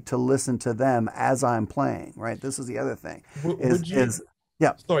opportunity to listen to them as I'm playing, right? This is the other thing.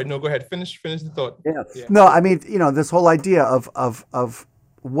 Yeah. Sorry, no, go ahead. Finish the thought. Yeah. No, I mean, you know, this whole idea of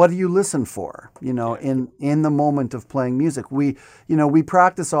what do you listen for, you know, in the moment of playing music. We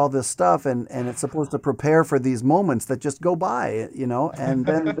practice all this stuff and it's supposed to prepare for these moments that just go by, you know, and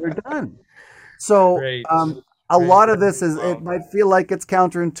then they're done. So a lot of this is, it might feel like it's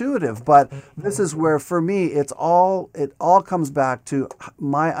counterintuitive, but this is where, for me, it all comes back to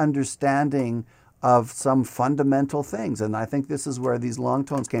my understanding of some fundamental things. And I think this is where these long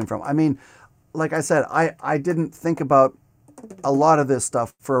tones came from. I mean, like I said, I didn't think about a lot of this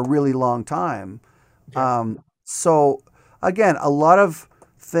stuff for a really long time. So again, a lot of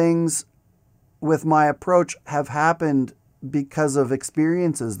things with my approach have happened because of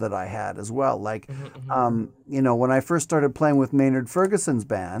experiences that I had as well. Like, you know, when I first started playing with Maynard Ferguson's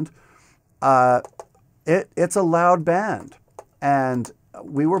band, it's a loud band, and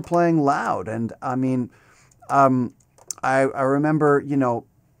we were playing loud. And I mean, I remember, you know,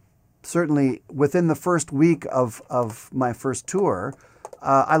 certainly within the first week of my first tour,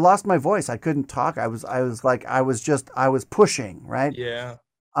 I lost my voice. I couldn't talk. I was pushing, right? Yeah.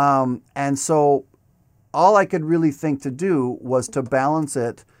 And so all I could really think to do was to balance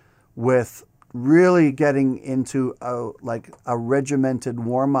it with really getting into a regimented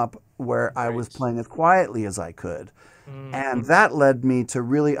warm up where I was playing as quietly as I could. And that led me to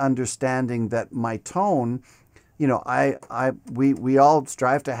really understanding that my tone, you know, we all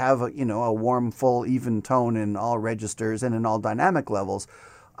strive to have a warm, full, even tone in all registers and in all dynamic levels.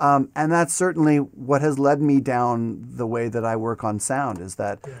 And that's certainly what has led me down the way that I work on sound, is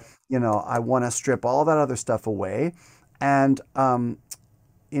that, you know, I want to strip all that other stuff away. And,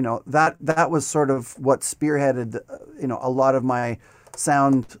 you know, that was sort of what spearheaded, you know, a lot of my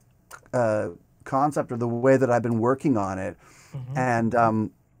sound concept, or the way that I've been working on it.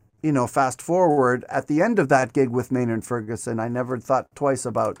 And, you know, fast forward, at the end of that gig with Maynard Ferguson, I never thought twice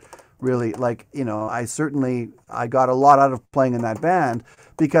about really, like, you know, I got a lot out of playing in that band,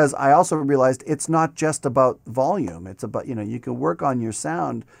 because I also realized it's not just about volume. It's about, you know, you can work on your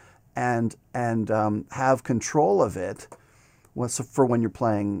sound and have control of it for when you're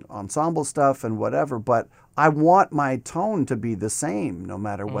playing ensemble stuff and whatever. But I want my tone to be the same no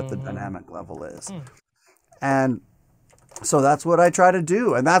matter what the dynamic level is. And so that's what I try to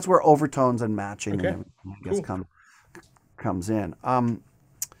do. And that's where overtones and matching and everything, I guess, comes in.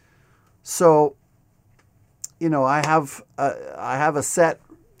 So, you know, I have a set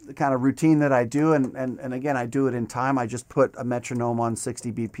kind of routine that I do, and again, I do it in time. I just put a metronome on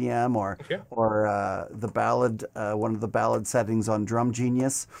 60 BPM, or the ballad, one of the ballad settings on Drum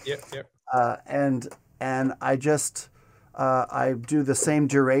Genius. And I just I do the same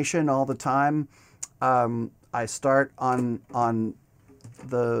duration all the time. I start on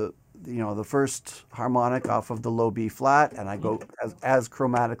the first harmonic off of the low B flat, and I go as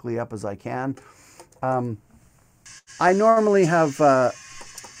chromatically up as I can. I normally have a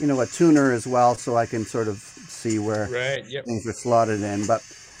tuner as well, so I can sort of see where things are slotted in. But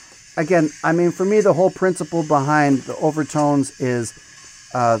again, I mean, for me, the whole principle behind the overtones is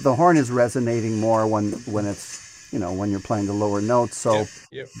the horn is resonating more when it's, you know, when you're playing the lower notes. So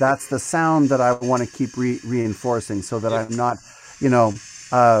that's the sound that I want to keep reinforcing, so that I'm not,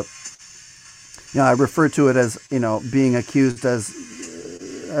 I refer to it as, being accused as,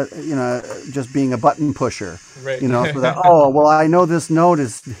 just being a button pusher, so that, I know this note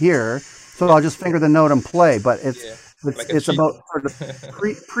is here, so I'll just finger the note and play. But Like a It's cheat. about sort of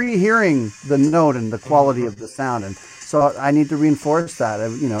pre-hearing the note and the quality of the sound, and so I need to reinforce that,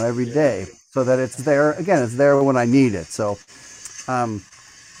 every day, so that it's there. Again, it's there when I need it. Um,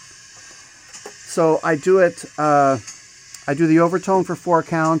 so I do it. I do the overtone for 4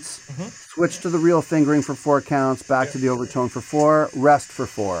 counts, switch to the real fingering for 4 counts, back to the overtone for 4, rest for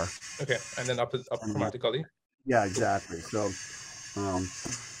 4. Okay, and then up chromatically. Yeah, exactly. So,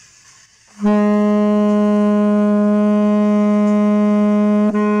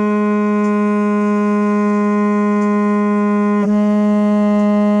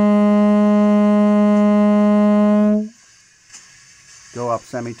 go up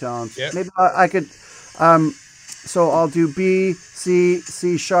semitones. Yep. Maybe I could. So I'll do B, C,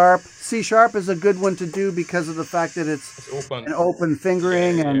 C sharp. C sharp is a good one to do because of the fact that it's open. an open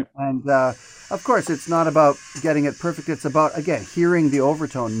fingering, and of course it's not about getting it perfect. It's about, again, hearing the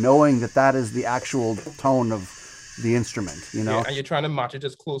overtone, knowing that that is the actual tone of the instrument. Yeah, and you're trying to match it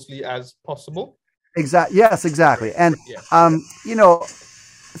as closely as possible. Exactly. Yes, exactly. And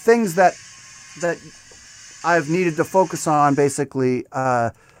things that I've needed to focus on, basically.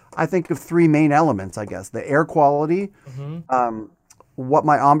 I think of 3 main elements, I guess: the air quality, what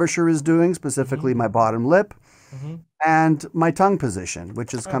my embouchure is doing, specifically my bottom lip, and my tongue position,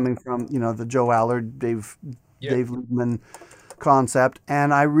 which is coming from the Joe Allard, Dave Liebman concept.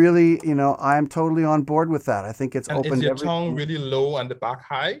 And I really, I'm totally on board with that. I think it's open. Is your tongue really low and the back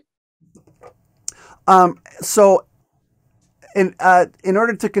high? So in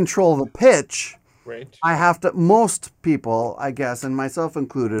order to control the pitch, right, I have to, most people, I guess, and myself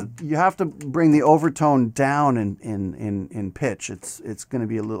included, you have to bring the overtone down in pitch. It's going to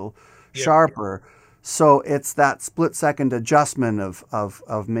be a little sharper. So it's that split second adjustment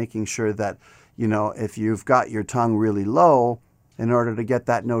of making sure that, if you've got your tongue really low, in order to get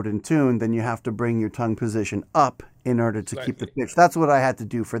that note in tune, then you have to bring your tongue position up in order to keep the pitch. That's what I had to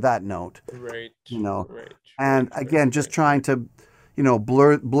do for that note. Right. Right. And again, just trying to,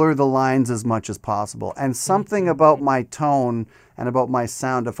 blur the lines as much as possible. And something about my tone and about my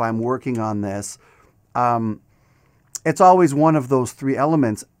sound, if I'm working on this, it's always one of those 3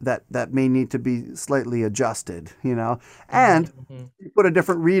 elements that may need to be slightly adjusted, and you put a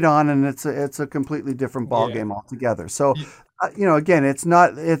different reed on and it's a completely different ballgame altogether. So, again,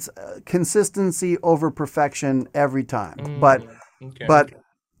 it's consistency over perfection every time. But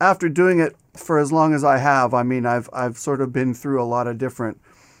after doing it for as long as I have, I mean, I've sort of been through a lot of different,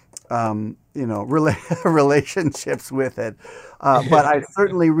 relationships with it. But I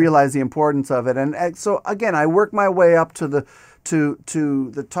certainly realize the importance of it. And so again, I work my way up to the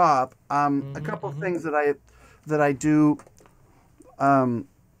top. A couple of things that I do,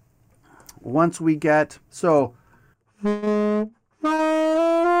 once we get, so the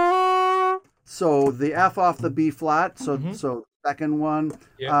F off the B flat, so second one,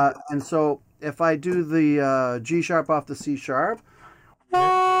 and so if I do the G sharp off the C sharp,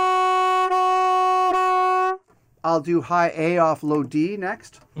 I'll do high A off low D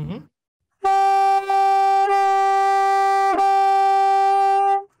next. And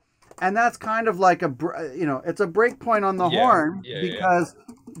that's kind of like it's a break point on the horn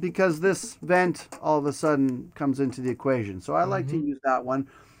because this vent all of a sudden comes into the equation. So I like to use that one.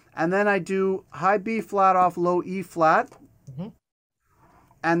 And then I do high B flat off low E flat.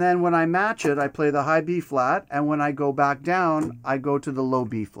 And then when I match it, I play the high B flat. And when I go back down, I go to the low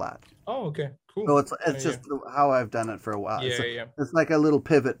B flat. Oh, okay. Cool. So it's just how I've done it for a while. It's like a little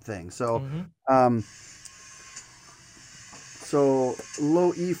pivot thing. So so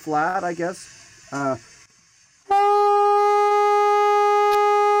low E flat, I guess.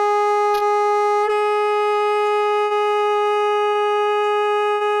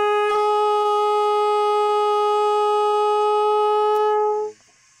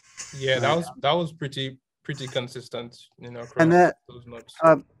 Yeah, that was pretty consistent, across and that, those notes.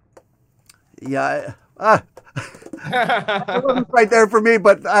 It wasn't right there for me,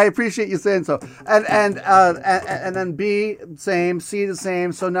 but I appreciate you saying so. And then B, same, C the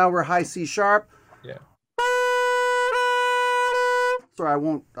same. So now we're high C sharp. Yeah.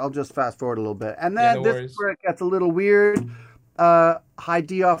 Sorry, I'll just fast forward a little bit. And then this is where it gets a little weird. High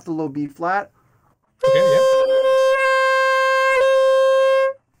D off the low B flat. Okay, yeah.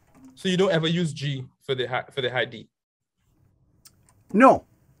 So you don't ever use G for the high D? No.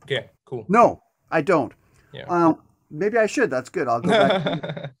 Okay, cool. No, I don't. Yeah. Maybe I should. That's good. I'll go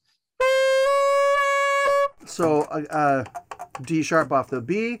back. So D sharp off the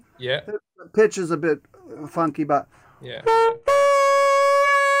B. Yeah. The pitch is a bit funky, but yeah.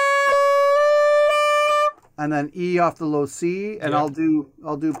 and then E off the low C, and Yeah.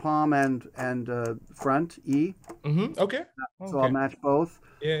 I'll do palm and front E. Okay. So I'll Okay. match both.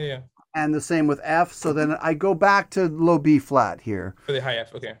 Yeah, yeah. And the same with F. So then I go back to low B flat here. For the high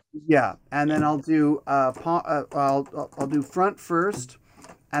F. Okay. Yeah, and then I'll do palm. I'll do front first,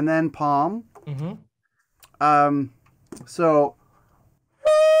 and then palm. So.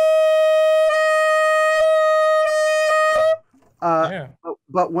 Yeah.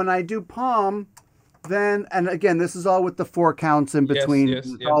 But when I do palm, then, and again, this is all with the 4 counts in between. Yes,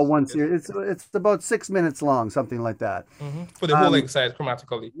 It's yes, all yes, one yes. series. It's about 6 minutes long, something like that. For the whole exercise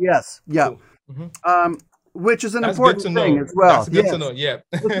chromatically. Yes, yeah. Cool. Which is an That's good important to thing know. as well. That's good Yes. to know. Yeah.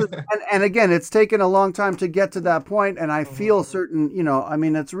 And again, it's taken a long time to get to that point, and I feel certain, I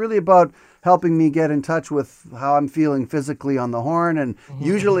mean, it's really about helping me get in touch with how I'm feeling physically on the horn, and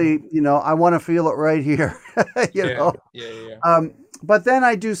usually, I want to feel it right here, Yeah. But then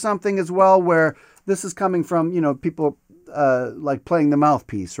I do something as well where this is coming from, people like playing the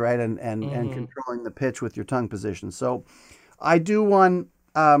mouthpiece, right, and controlling the pitch with your tongue position. So I do one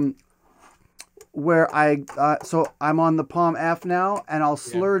where so I'm on the palm F now, and I'll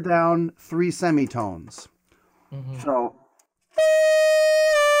slur down 3 semitones. So.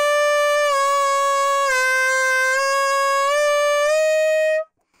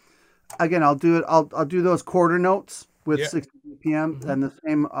 Again, I'll do it. I'll do those quarter notes with 60 BPM, and the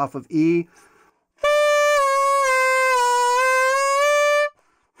same off of E.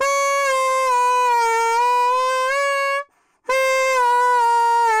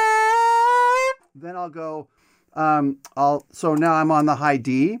 Then I'll go. So now I'm on the high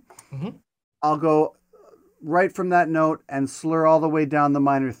D. I'll go right from that note and slur all the way down the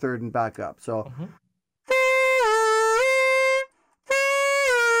minor third and back up. So.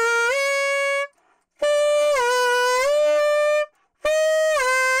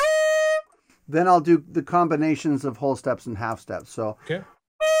 Then I'll do the combinations of whole steps and half steps. So. Okay.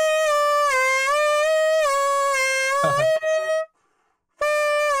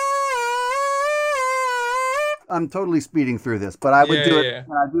 I'm totally speeding through this, but I would do it.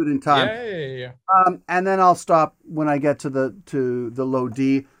 I do it in time. Yeah. And then I'll stop when I get to the low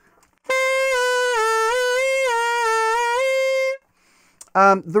D.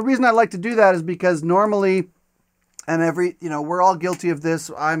 The reason I like to do that is because normally, and we're all guilty of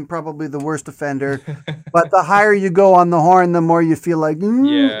this. I'm probably the worst offender, but the higher you go on the horn, the more you feel like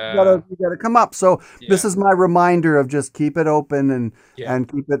you gotta come up. So this is my reminder of just keep it open and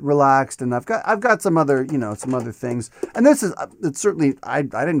keep it relaxed. And I've got some other things. And it's certainly I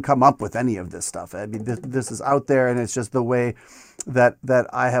didn't come up with any of this stuff. I mean this is out there, and it's just the way that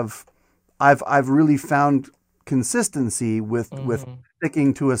I've really found consistency with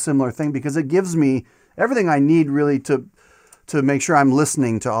sticking to a similar thing, because it gives me everything I need really to make sure I'm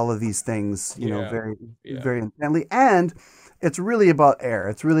listening to all of these things, very, very intently. And it's really about air.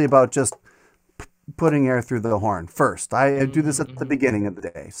 It's really about just putting air through the horn first. I do this at the beginning of the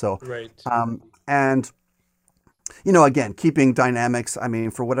day. So, and, again, keeping dynamics. I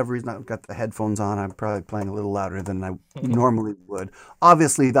mean, for whatever reason, I've got the headphones on. I'm probably playing a little louder than I normally would.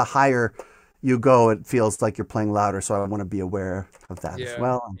 Obviously, the higher you go, it feels like you're playing louder. So I want to be aware of that as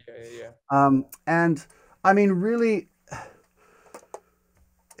well. And I mean, really,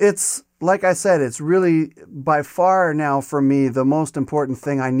 it's like I said, it's really by far now for me the most important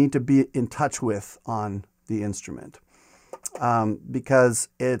thing I need to be in touch with on the instrument, because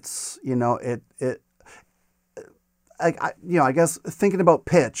it's I guess thinking about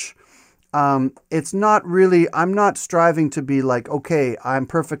pitch. It's not really, I'm not striving to be like, okay, I'm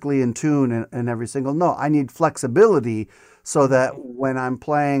perfectly in tune in every single note. I need flexibility so that when I'm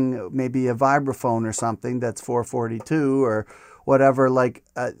playing maybe a vibraphone or something that's 442 or whatever, like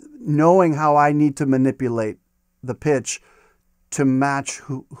knowing how I need to manipulate the pitch to match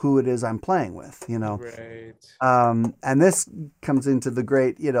who it is I'm playing with, Right. And this comes into the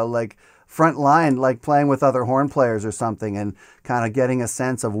great, like front line, like playing with other horn players or something, and kind of getting a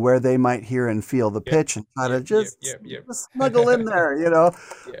sense of where they might hear and feel the pitch, and kind of just snuggle in there,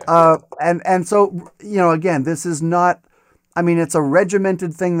 and so, again, this is not, I mean, it's a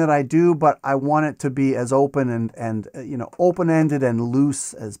regimented thing that I do, but I want it to be as open and open-ended and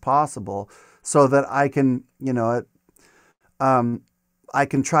loose as possible, so that I can, I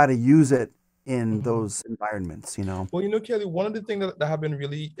can try to use it in those environments, Well, Kelly, one of the things that have been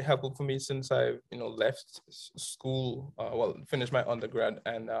really helpful for me since I've, left school, finished my undergrad,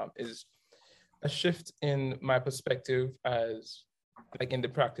 and is a shift in my perspective as like in the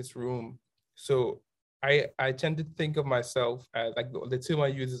practice room. So I tend to think of myself as like the term I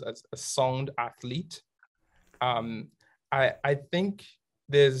use is as a sound athlete. I think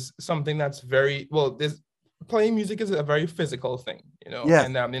there's something that's very, well, there's playing music is a very physical thing, Yes.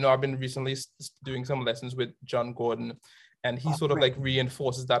 and I've been recently doing some lessons with John Gordon, and he sort of Great. like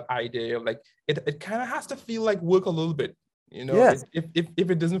reinforces that idea of like it kind of has to feel like work a little bit. Yes. If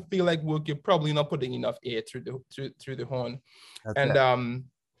it doesn't feel like work, you're probably not putting enough air through the horn. That's And it.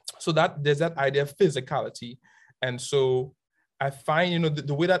 so that there's that idea of physicality. And so I find,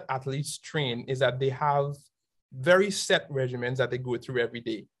 the way that athletes train is that they have very set regimens that they go through every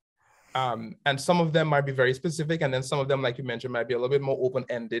day. And some of them might be very specific, and then some of them, like you mentioned, might be a little bit more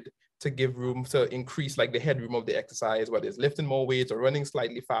open-ended to give room to increase like the headroom of the exercise, whether it's lifting more weights or running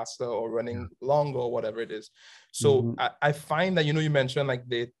slightly faster or running longer or whatever it is. So I find that, you mentioned like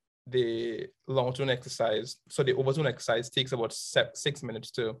the long tone exercise, so the overtone exercise takes about 6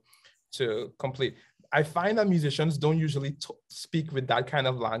 minutes to complete. I find that musicians don't usually speak with that kind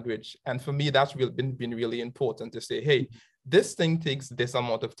of language, and for me that's been really important to say, hey, this thing takes this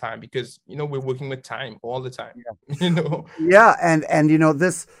amount of time, because we're working with time all the time. Yeah, and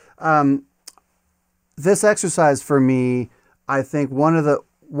this exercise for me, I think one of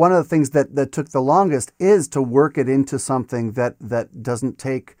the things that took the longest is to work it into something that doesn't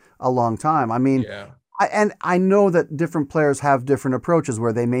take a long time. I mean, I know that different players have different approaches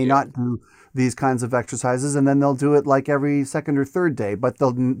where they may not do these kinds of exercises, and then they'll do it like every second or third day, but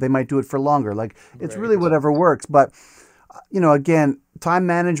they might do it for longer. Like it's really whatever works. But again, time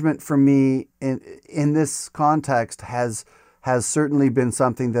management for me in this context has certainly been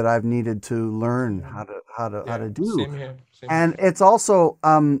something that I've needed to learn how to do. Same here. And it's also,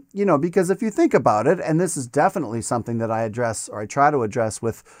 because if you think about it, and this is definitely something that I address, or I try to address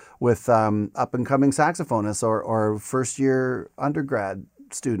with up and coming saxophonists or first year undergrad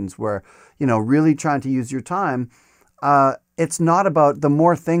students, where really trying to use your time. It's not about the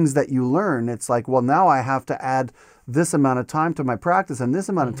more things that you learn. It's like, well, now I have to add this amount of time to my practice and this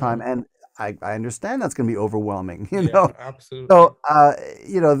amount of time, and I understand that's going to be overwhelming. Absolutely. So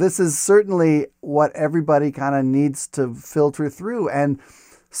this is certainly what everybody kind of needs to filter through, and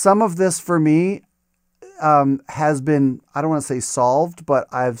some of this for me has been, I don't want to say solved, but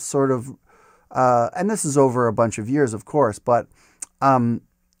I've sort of, and this is over a bunch of years, of course, but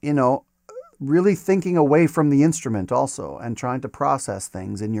really thinking away from the instrument also, and trying to process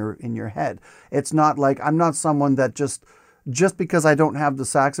things in your head. It's not like I'm not someone that just because I don't have the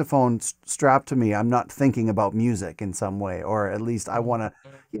saxophone strapped to me, I'm not thinking about music in some way, or at least I want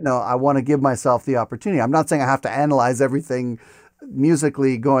to give myself the opportunity. I'm not saying I have to analyze everything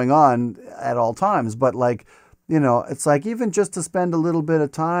musically going on at all times, but it's like even just to spend a little bit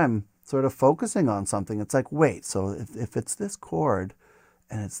of time sort of focusing on something. It's like, wait, so if it's this chord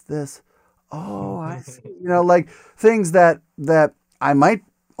and it's this, oh, I see. Like things that I might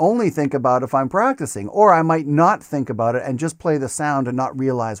only think about if I'm practicing, or I might not think about it and just play the sound and not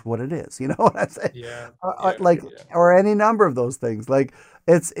realize what it is. You know what I'm saying? Or any number of those things. Like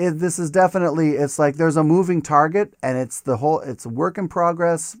this is definitely, it's like there's a moving target, and it's a work in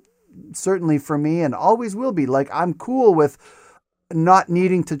progress, certainly for me, and always will be. Like I'm cool with not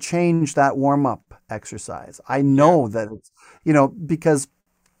needing to change that warm up exercise. I know that it's, because,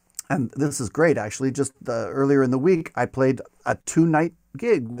 and this is great actually, just earlier in the week, I played a 2-night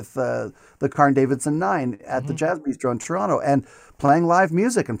gig with the Carn Davidson 9 at the Jazz Bistro in Toronto, and playing live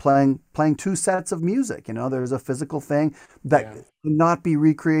music and playing 2 sets of music. There's a physical thing that cannot be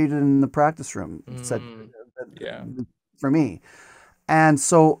recreated in the practice room. For me. And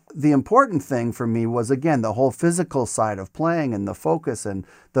so the important thing for me was, again, the whole physical side of playing and the focus and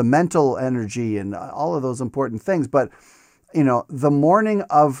the mental energy and all of those important things. But, the morning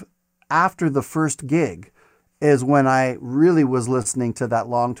after the first gig is when I really was listening to that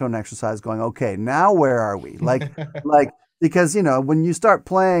long tone exercise going, okay, now where are we? Because, when you start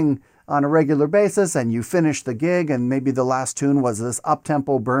playing on a regular basis and you finish the gig and maybe the last tune was this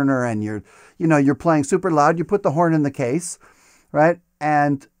up-tempo burner and you're playing super loud, you put the horn in the case, right?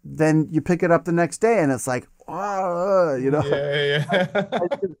 And then you pick it up the next day and it's like,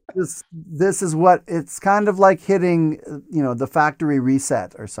 this is what it's kind of like hitting, the factory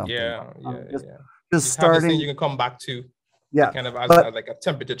reset or something. Just starting. You can come back to, kind of as like a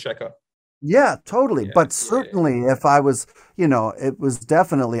temperature checker. Yeah, totally. But certainly if I was, it was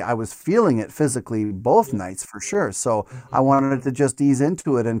definitely, I was feeling it physically both nights for sure. So I wanted to just ease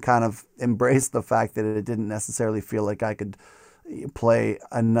into it and kind of embrace the fact that it didn't necessarily feel like I could play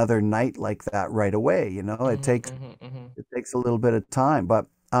another night like that right away. It takes a little bit of time. But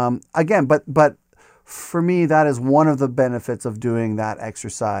again, but for me, that is one of the benefits of doing that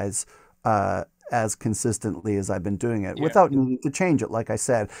exercise as consistently as I've been doing it without needing to change it. Like I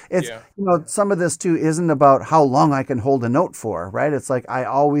said, it's, some of this too isn't about how long I can hold a note for, right? It's like I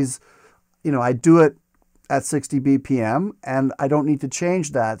always, I do it at 60 BPM, and I don't need to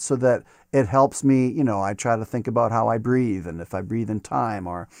change that so that it helps me. I try to think about how I breathe and if I breathe in time,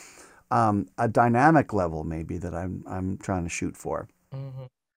 or a dynamic level maybe that I'm trying to shoot for.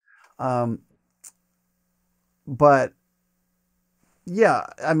 Mm-hmm. But yeah,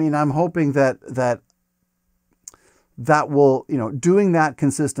 I mean, I'm hoping that will, doing that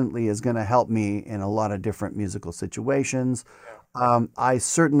consistently is going to help me in a lot of different musical situations. I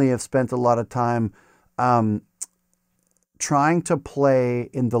certainly have spent a lot of time trying to play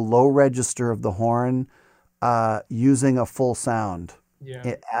in the low register of the horn using a full sound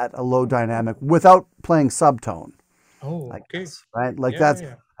at a low dynamic without playing subtone. Oh, okay. Right? Like that's,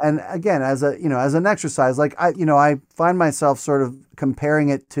 and again, as an exercise, like I find myself sort of comparing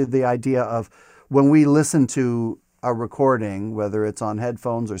it to the idea of when we listen to a recording, whether it's on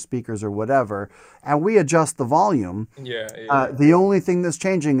headphones or speakers or whatever, and we adjust the volume. The only thing that's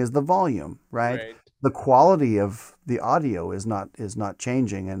changing is the volume, right? The quality of the audio is not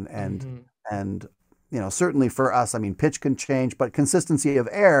changing, and certainly for us, I mean, pitch can change, but consistency of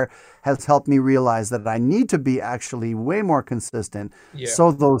air has helped me realize that I need to be actually way more consistent.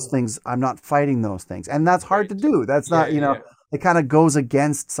 So those things, I'm not fighting those things, and that's hard to do. That's not, it kind of goes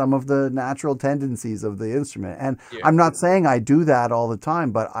against some of the natural tendencies of the instrument. And I'm not saying I do that all the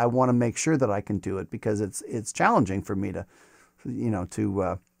time, but I want to make sure that I can do it because it's challenging for me to,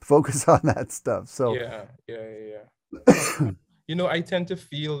 to focus on that stuff. So I tend to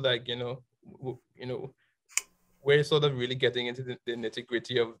feel like, we're sort of really getting into the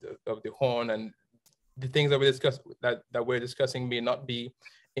nitty-gritty of the horn, and the things that we're discussing may not be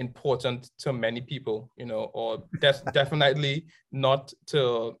important to many people, or definitely not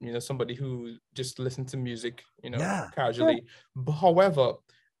to somebody who just listens to music casually. But however,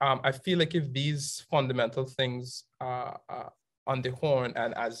 I feel like if these fundamental things on the horn,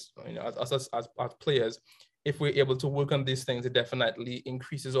 and as as players, if we're able to work on these things, it definitely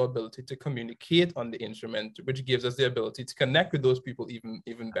increases our ability to communicate on the instrument, which gives us the ability to connect with those people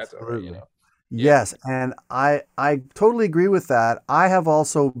even better. Right, Yes, and I totally agree with that. I have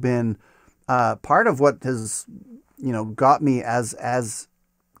also been part of what has got me as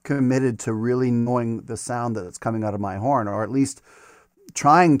committed to really knowing the sound that's coming out of my horn, or at least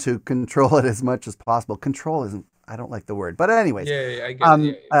trying to control it as much as possible. Control isn't, I don't like the word, but anyways, I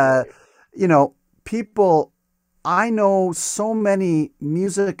get it. People, I know so many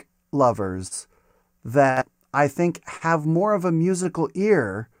music lovers that I think have more of a musical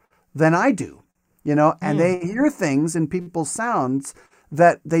ear than I do, and they hear things in people's sounds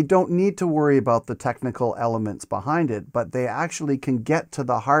that they don't need to worry about the technical elements behind it, but they actually can get to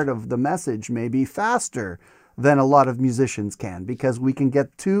the heart of the message maybe faster than a lot of musicians can, because we can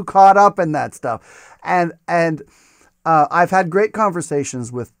get too caught up in that stuff. And I've had great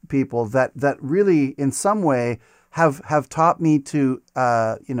conversations with people that really, in some way, have taught me to,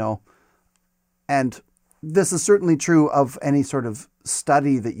 and this is certainly true of any sort of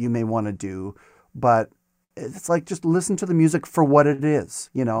study that you may want to do, but it's like just listen to the music for what it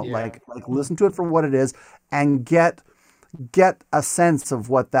is, like listen to it for what it is, and get a sense of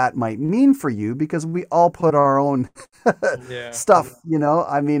what that might mean for you, because we all put our own stuff,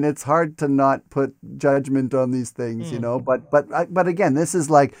 I mean, it's hard to not put judgment on these things, but again, this is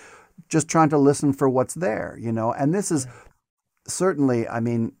like just trying to listen for what's there, and this is certainly, I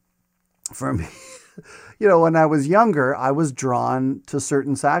mean, for me, when I was younger, I was drawn to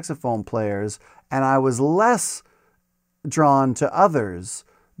certain saxophone players and I was less drawn to others,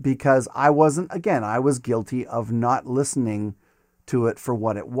 because I was guilty of not listening to it for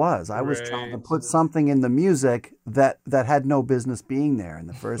what it was. I was trying to put something in the music that had no business being there in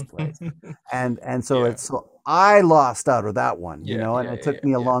the first place. and so I lost out of that one, and it took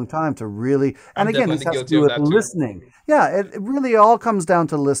me a long time to really, and again, this has to do with listening. Yeah, it really all comes down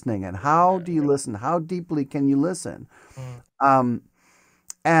to listening, and how do you listen? How deeply can you listen?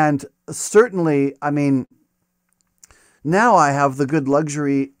 And certainly, I mean, now I have the good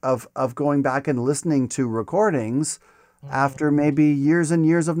luxury of going back and listening to recordings after maybe years and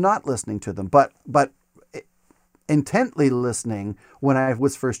years of not listening to them, but intently listening when I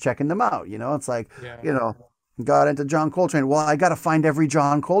was first checking them out. It's like, got into John Coltrane. Well, I got to find every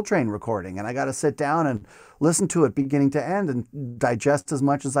John Coltrane recording, and I got to sit down and listen to it beginning to end and digest as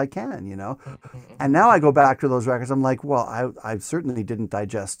much as I can, And now I go back to those records. I'm like, well, I certainly didn't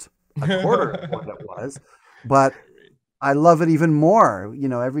digest a quarter of what it was, but I love it even more.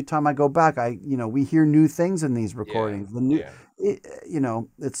 Every time I go back, we hear new things in these recordings.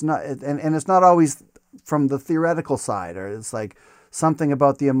 It's not, and it's not always from the theoretical side, or it's like something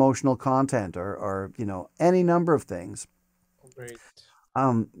about the emotional content, or any number of things. Great.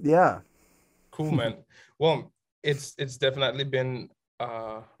 Yeah. Cool, man. Well, it's definitely been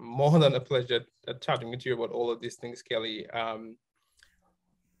more than a pleasure chatting with you about all of these things, Kelly.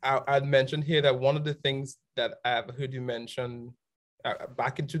 I'd mentioned here that one of the things that I've heard you mention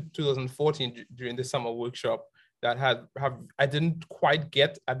back in 2014 during the summer workshop that I didn't quite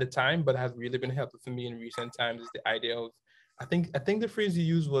get at the time, but has really been helpful for me in recent times is the idea of, I think the phrase you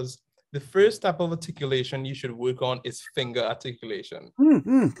used was, the first type of articulation you should work on is finger articulation.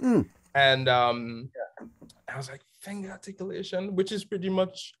 And I was like, finger articulation, which is pretty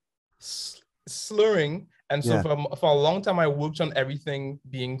much slurring. And so for a long time, I worked on everything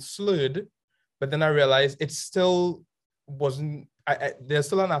being slurred, but then I realized it still wasn't, there's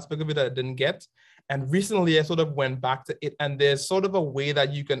still an aspect of it that I didn't get. And recently I sort of went back to it, and there's sort of a way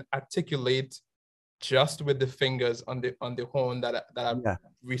that you can articulate just with the fingers on the horn that I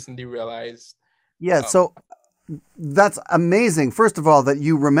recently realized. So that's amazing. First of all, that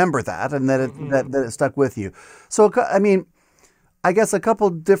you remember that and that it stuck with you. So, I mean, I guess a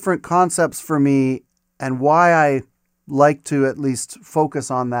couple different concepts for me and why I like to at least focus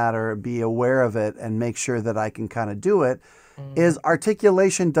on that or be aware of it and make sure that I can kind of do it is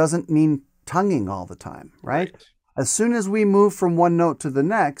articulation doesn't mean tonguing all the time, right? As soon as we move from one note to the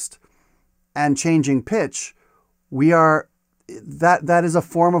next and changing pitch, we are that is a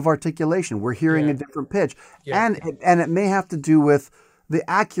form of articulation. We're hearing a different pitch. And it may have to do with the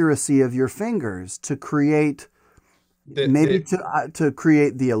accuracy of your fingers to create to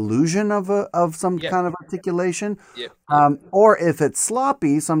create the illusion of some kind of articulation. Or if it's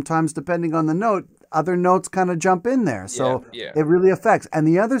sloppy, sometimes depending on the note, other notes kind of jump in there. So it really affects. And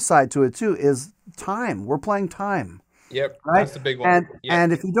the other side to it too is time. We're playing time. Right? That's the big one.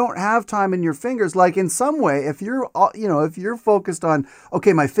 And if you don't have time in your fingers, like in some way, if you're focused on,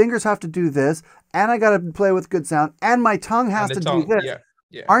 okay, my fingers have to do this, and I got to play with good sound, and my tongue has to do this.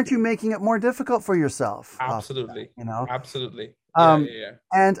 Aren't you making it more difficult for yourself? Absolutely. Absolutely.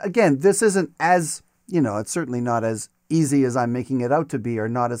 And again, this isn't as, it's certainly not as easy as I'm making it out to be, or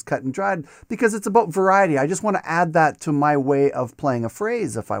not as cut and dried, because it's about variety. I just want to add that to my way of playing a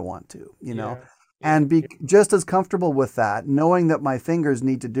phrase if I want to, and be just as comfortable with that, knowing that my fingers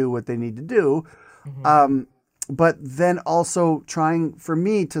need to do what they need to do. But then also trying for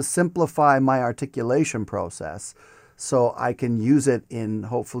me to simplify my articulation process so I can use it in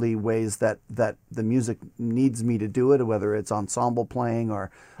hopefully ways that the music needs me to do it, whether it's ensemble playing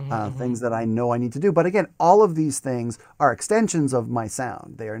or things that I know I need to do. But again, all of these things are extensions of my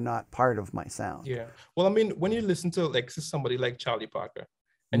sound. They are not part of my sound. Well, I mean, when you listen to somebody like Charlie Parker,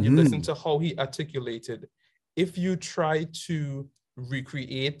 and you listen to how he articulated, if you try to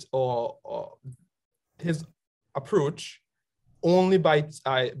recreate or his approach only by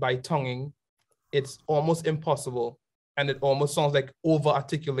tonguing, it's almost impossible, and it almost sounds like over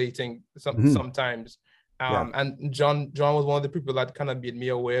articulating sometimes. And John was one of the people that kind of made me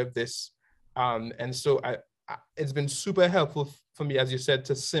aware of this, and so it's been super helpful for me, as you said,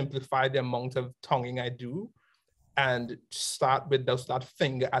 to simplify the amount of tonguing I do, and start with that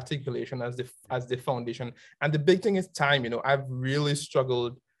finger articulation as the foundation. And the big thing is time. I've really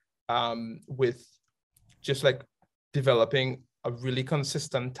struggled with just like developing a really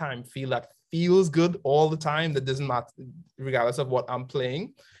consistent time feel that feels good all the time, that doesn't matter regardless of what I'm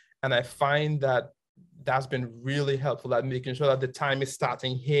playing. And I find that that's been really helpful at making sure that the time is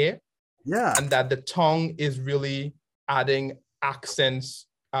starting here, and that the tongue is really adding accents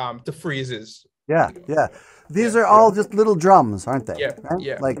to phrases. These are all just little drums, aren't they?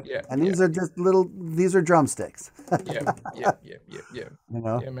 And these are just these are drumsticks.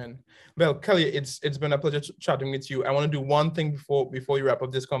 Man. Well, Kelly, it's been a pleasure chatting with you. I want to do one thing before we wrap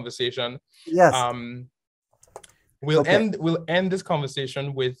up this conversation. We'll end this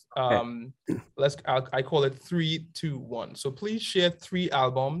conversation with I call it 3, 2, 1. So please share 3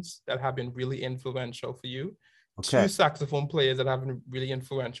 albums that have been really influential for you. 2 saxophone players that have been really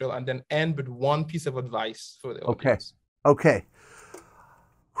influential, and then end with 1 piece of advice for the audience.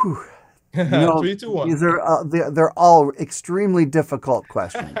 Whew. 3, 2, 1. These are they're all extremely difficult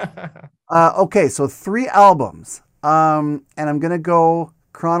questions. So 3 albums, and I'm gonna go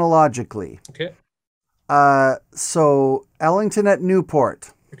chronologically. So Ellington at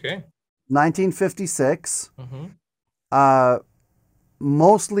Newport. 1956.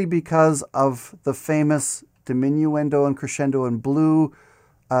 Mostly because of the famous diminuendo and crescendo in blue,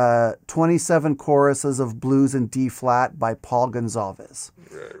 27 choruses of blues in D flat by Paul Gonsalves,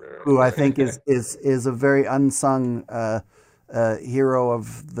 who I think is a very unsung hero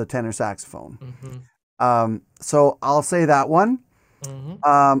of the tenor saxophone. So I'll say that one.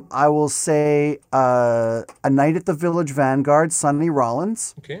 I will say A Night at the Village Vanguard, Sonny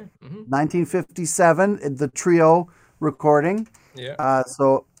Rollins. Okay. 1957, the trio recording. Yeah.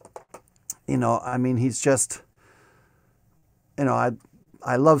 So, I mean, he's just,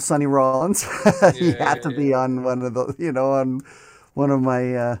 I love Sonny Rollins. He had to be on one of the, on one of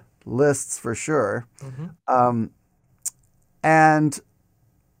my lists for sure. And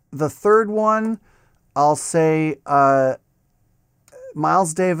the third one, I'll say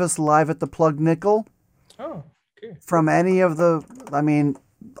Miles Davis live at the Plug Nickel. Oh, okay. From any of the, I mean,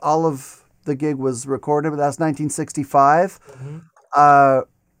 all of the gig was recorded, but that's 1965.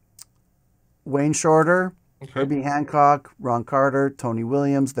 Wayne Shorter, Herbie Hancock, Ron Carter, Tony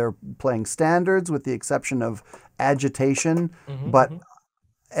Williams, they're playing standards with the exception of Agitation, but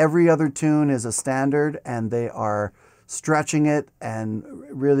every other tune is a standard, and they are stretching it and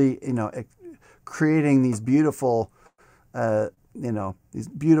really, creating these beautiful, these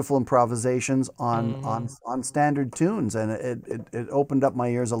beautiful improvisations on standard tunes, and it opened up my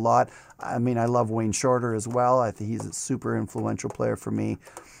ears a lot. I mean, I love Wayne Shorter as well. I think he's a super influential player for me.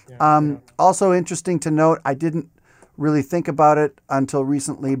 Also interesting to note, I didn't really think about it until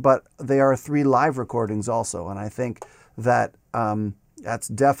recently, but they are 3 live recordings also, and I think that that's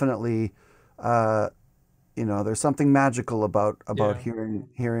definitely there's something magical about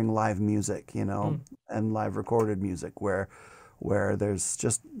hearing live music, and live recorded music where there's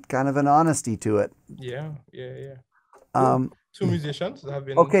just kind of an honesty to it. Yeah. Two musicians that have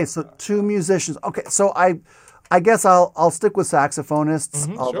been. Okay, so 2 musicians. Okay, so I guess I'll stick with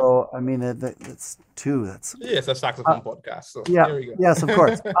saxophonists, although I mean it's 2. That's it's a saxophone podcast. So yeah, there we go. Yes, of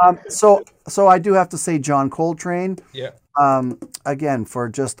course. So I do have to say John Coltrane. Yeah. Again, for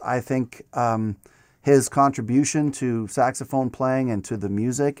just I think his contribution to saxophone playing and to the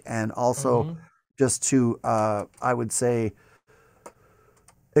music, and also just to I would say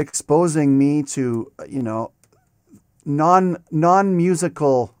exposing me to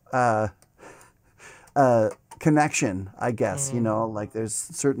non-musical connection, I guess. Like there's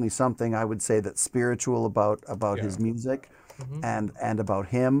certainly something I would say that's spiritual about his music and about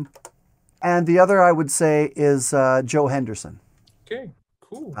him. And the other I would say is Joe Henderson. Okay,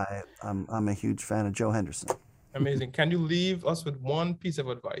 cool. I'm a huge fan of Joe Henderson. Amazing. Can you leave us with one piece of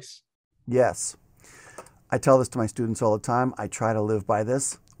advice? Yes. I tell this to my students all the time. I try to live by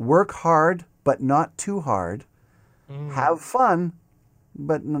this. Work hard, but not too hard. Have fun,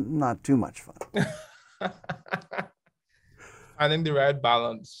 but not too much fun. Finding the right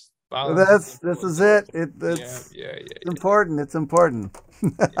balance. This is it. It's important. It's important.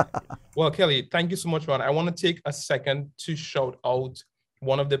 Well, Kelly, thank you so much, man. I want to take a second to shout out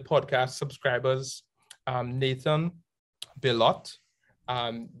one of the podcast subscribers, Nathan Billot.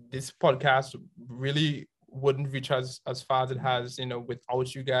 This podcast really wouldn't reach as far as it has,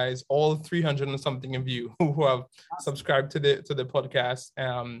 without you guys, all 300 and something of you who have subscribed to the podcast.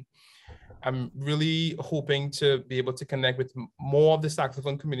 I'm really hoping to be able to connect with more of the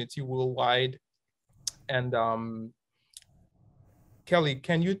saxophone community worldwide. And Kelly,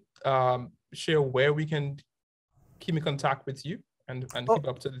 can you share where we can keep in contact with you and keep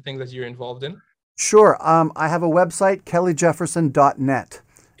up to the things that you're involved in? Sure. I have a website, kellyjefferson.net.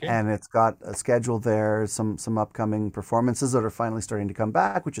 Okay. And it's got a schedule there, some upcoming performances that are finally starting to come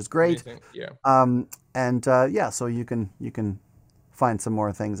back, which is great. Amazing. Yeah. So you can find some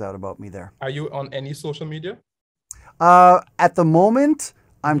more things out about me there. Are you on any social media? At the moment,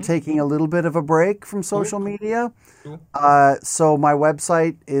 I'm taking a little bit of a break from social media. Cool. So my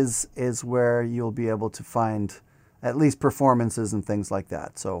website is where you'll be able to find at least performances and things like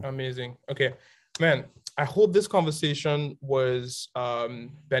that. So amazing. Okay, man. I hope this conversation was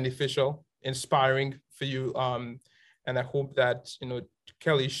beneficial, inspiring for you. And I hope that,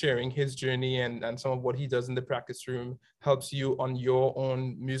 Kelly sharing his journey and some of what he does in the practice room helps you on your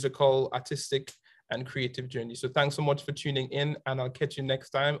own musical, artistic, and creative journey. So thanks so much for tuning in, and I'll catch you next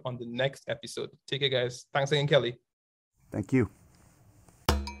time on the next episode. Take care, guys. Thanks again, Kelly. Thank you.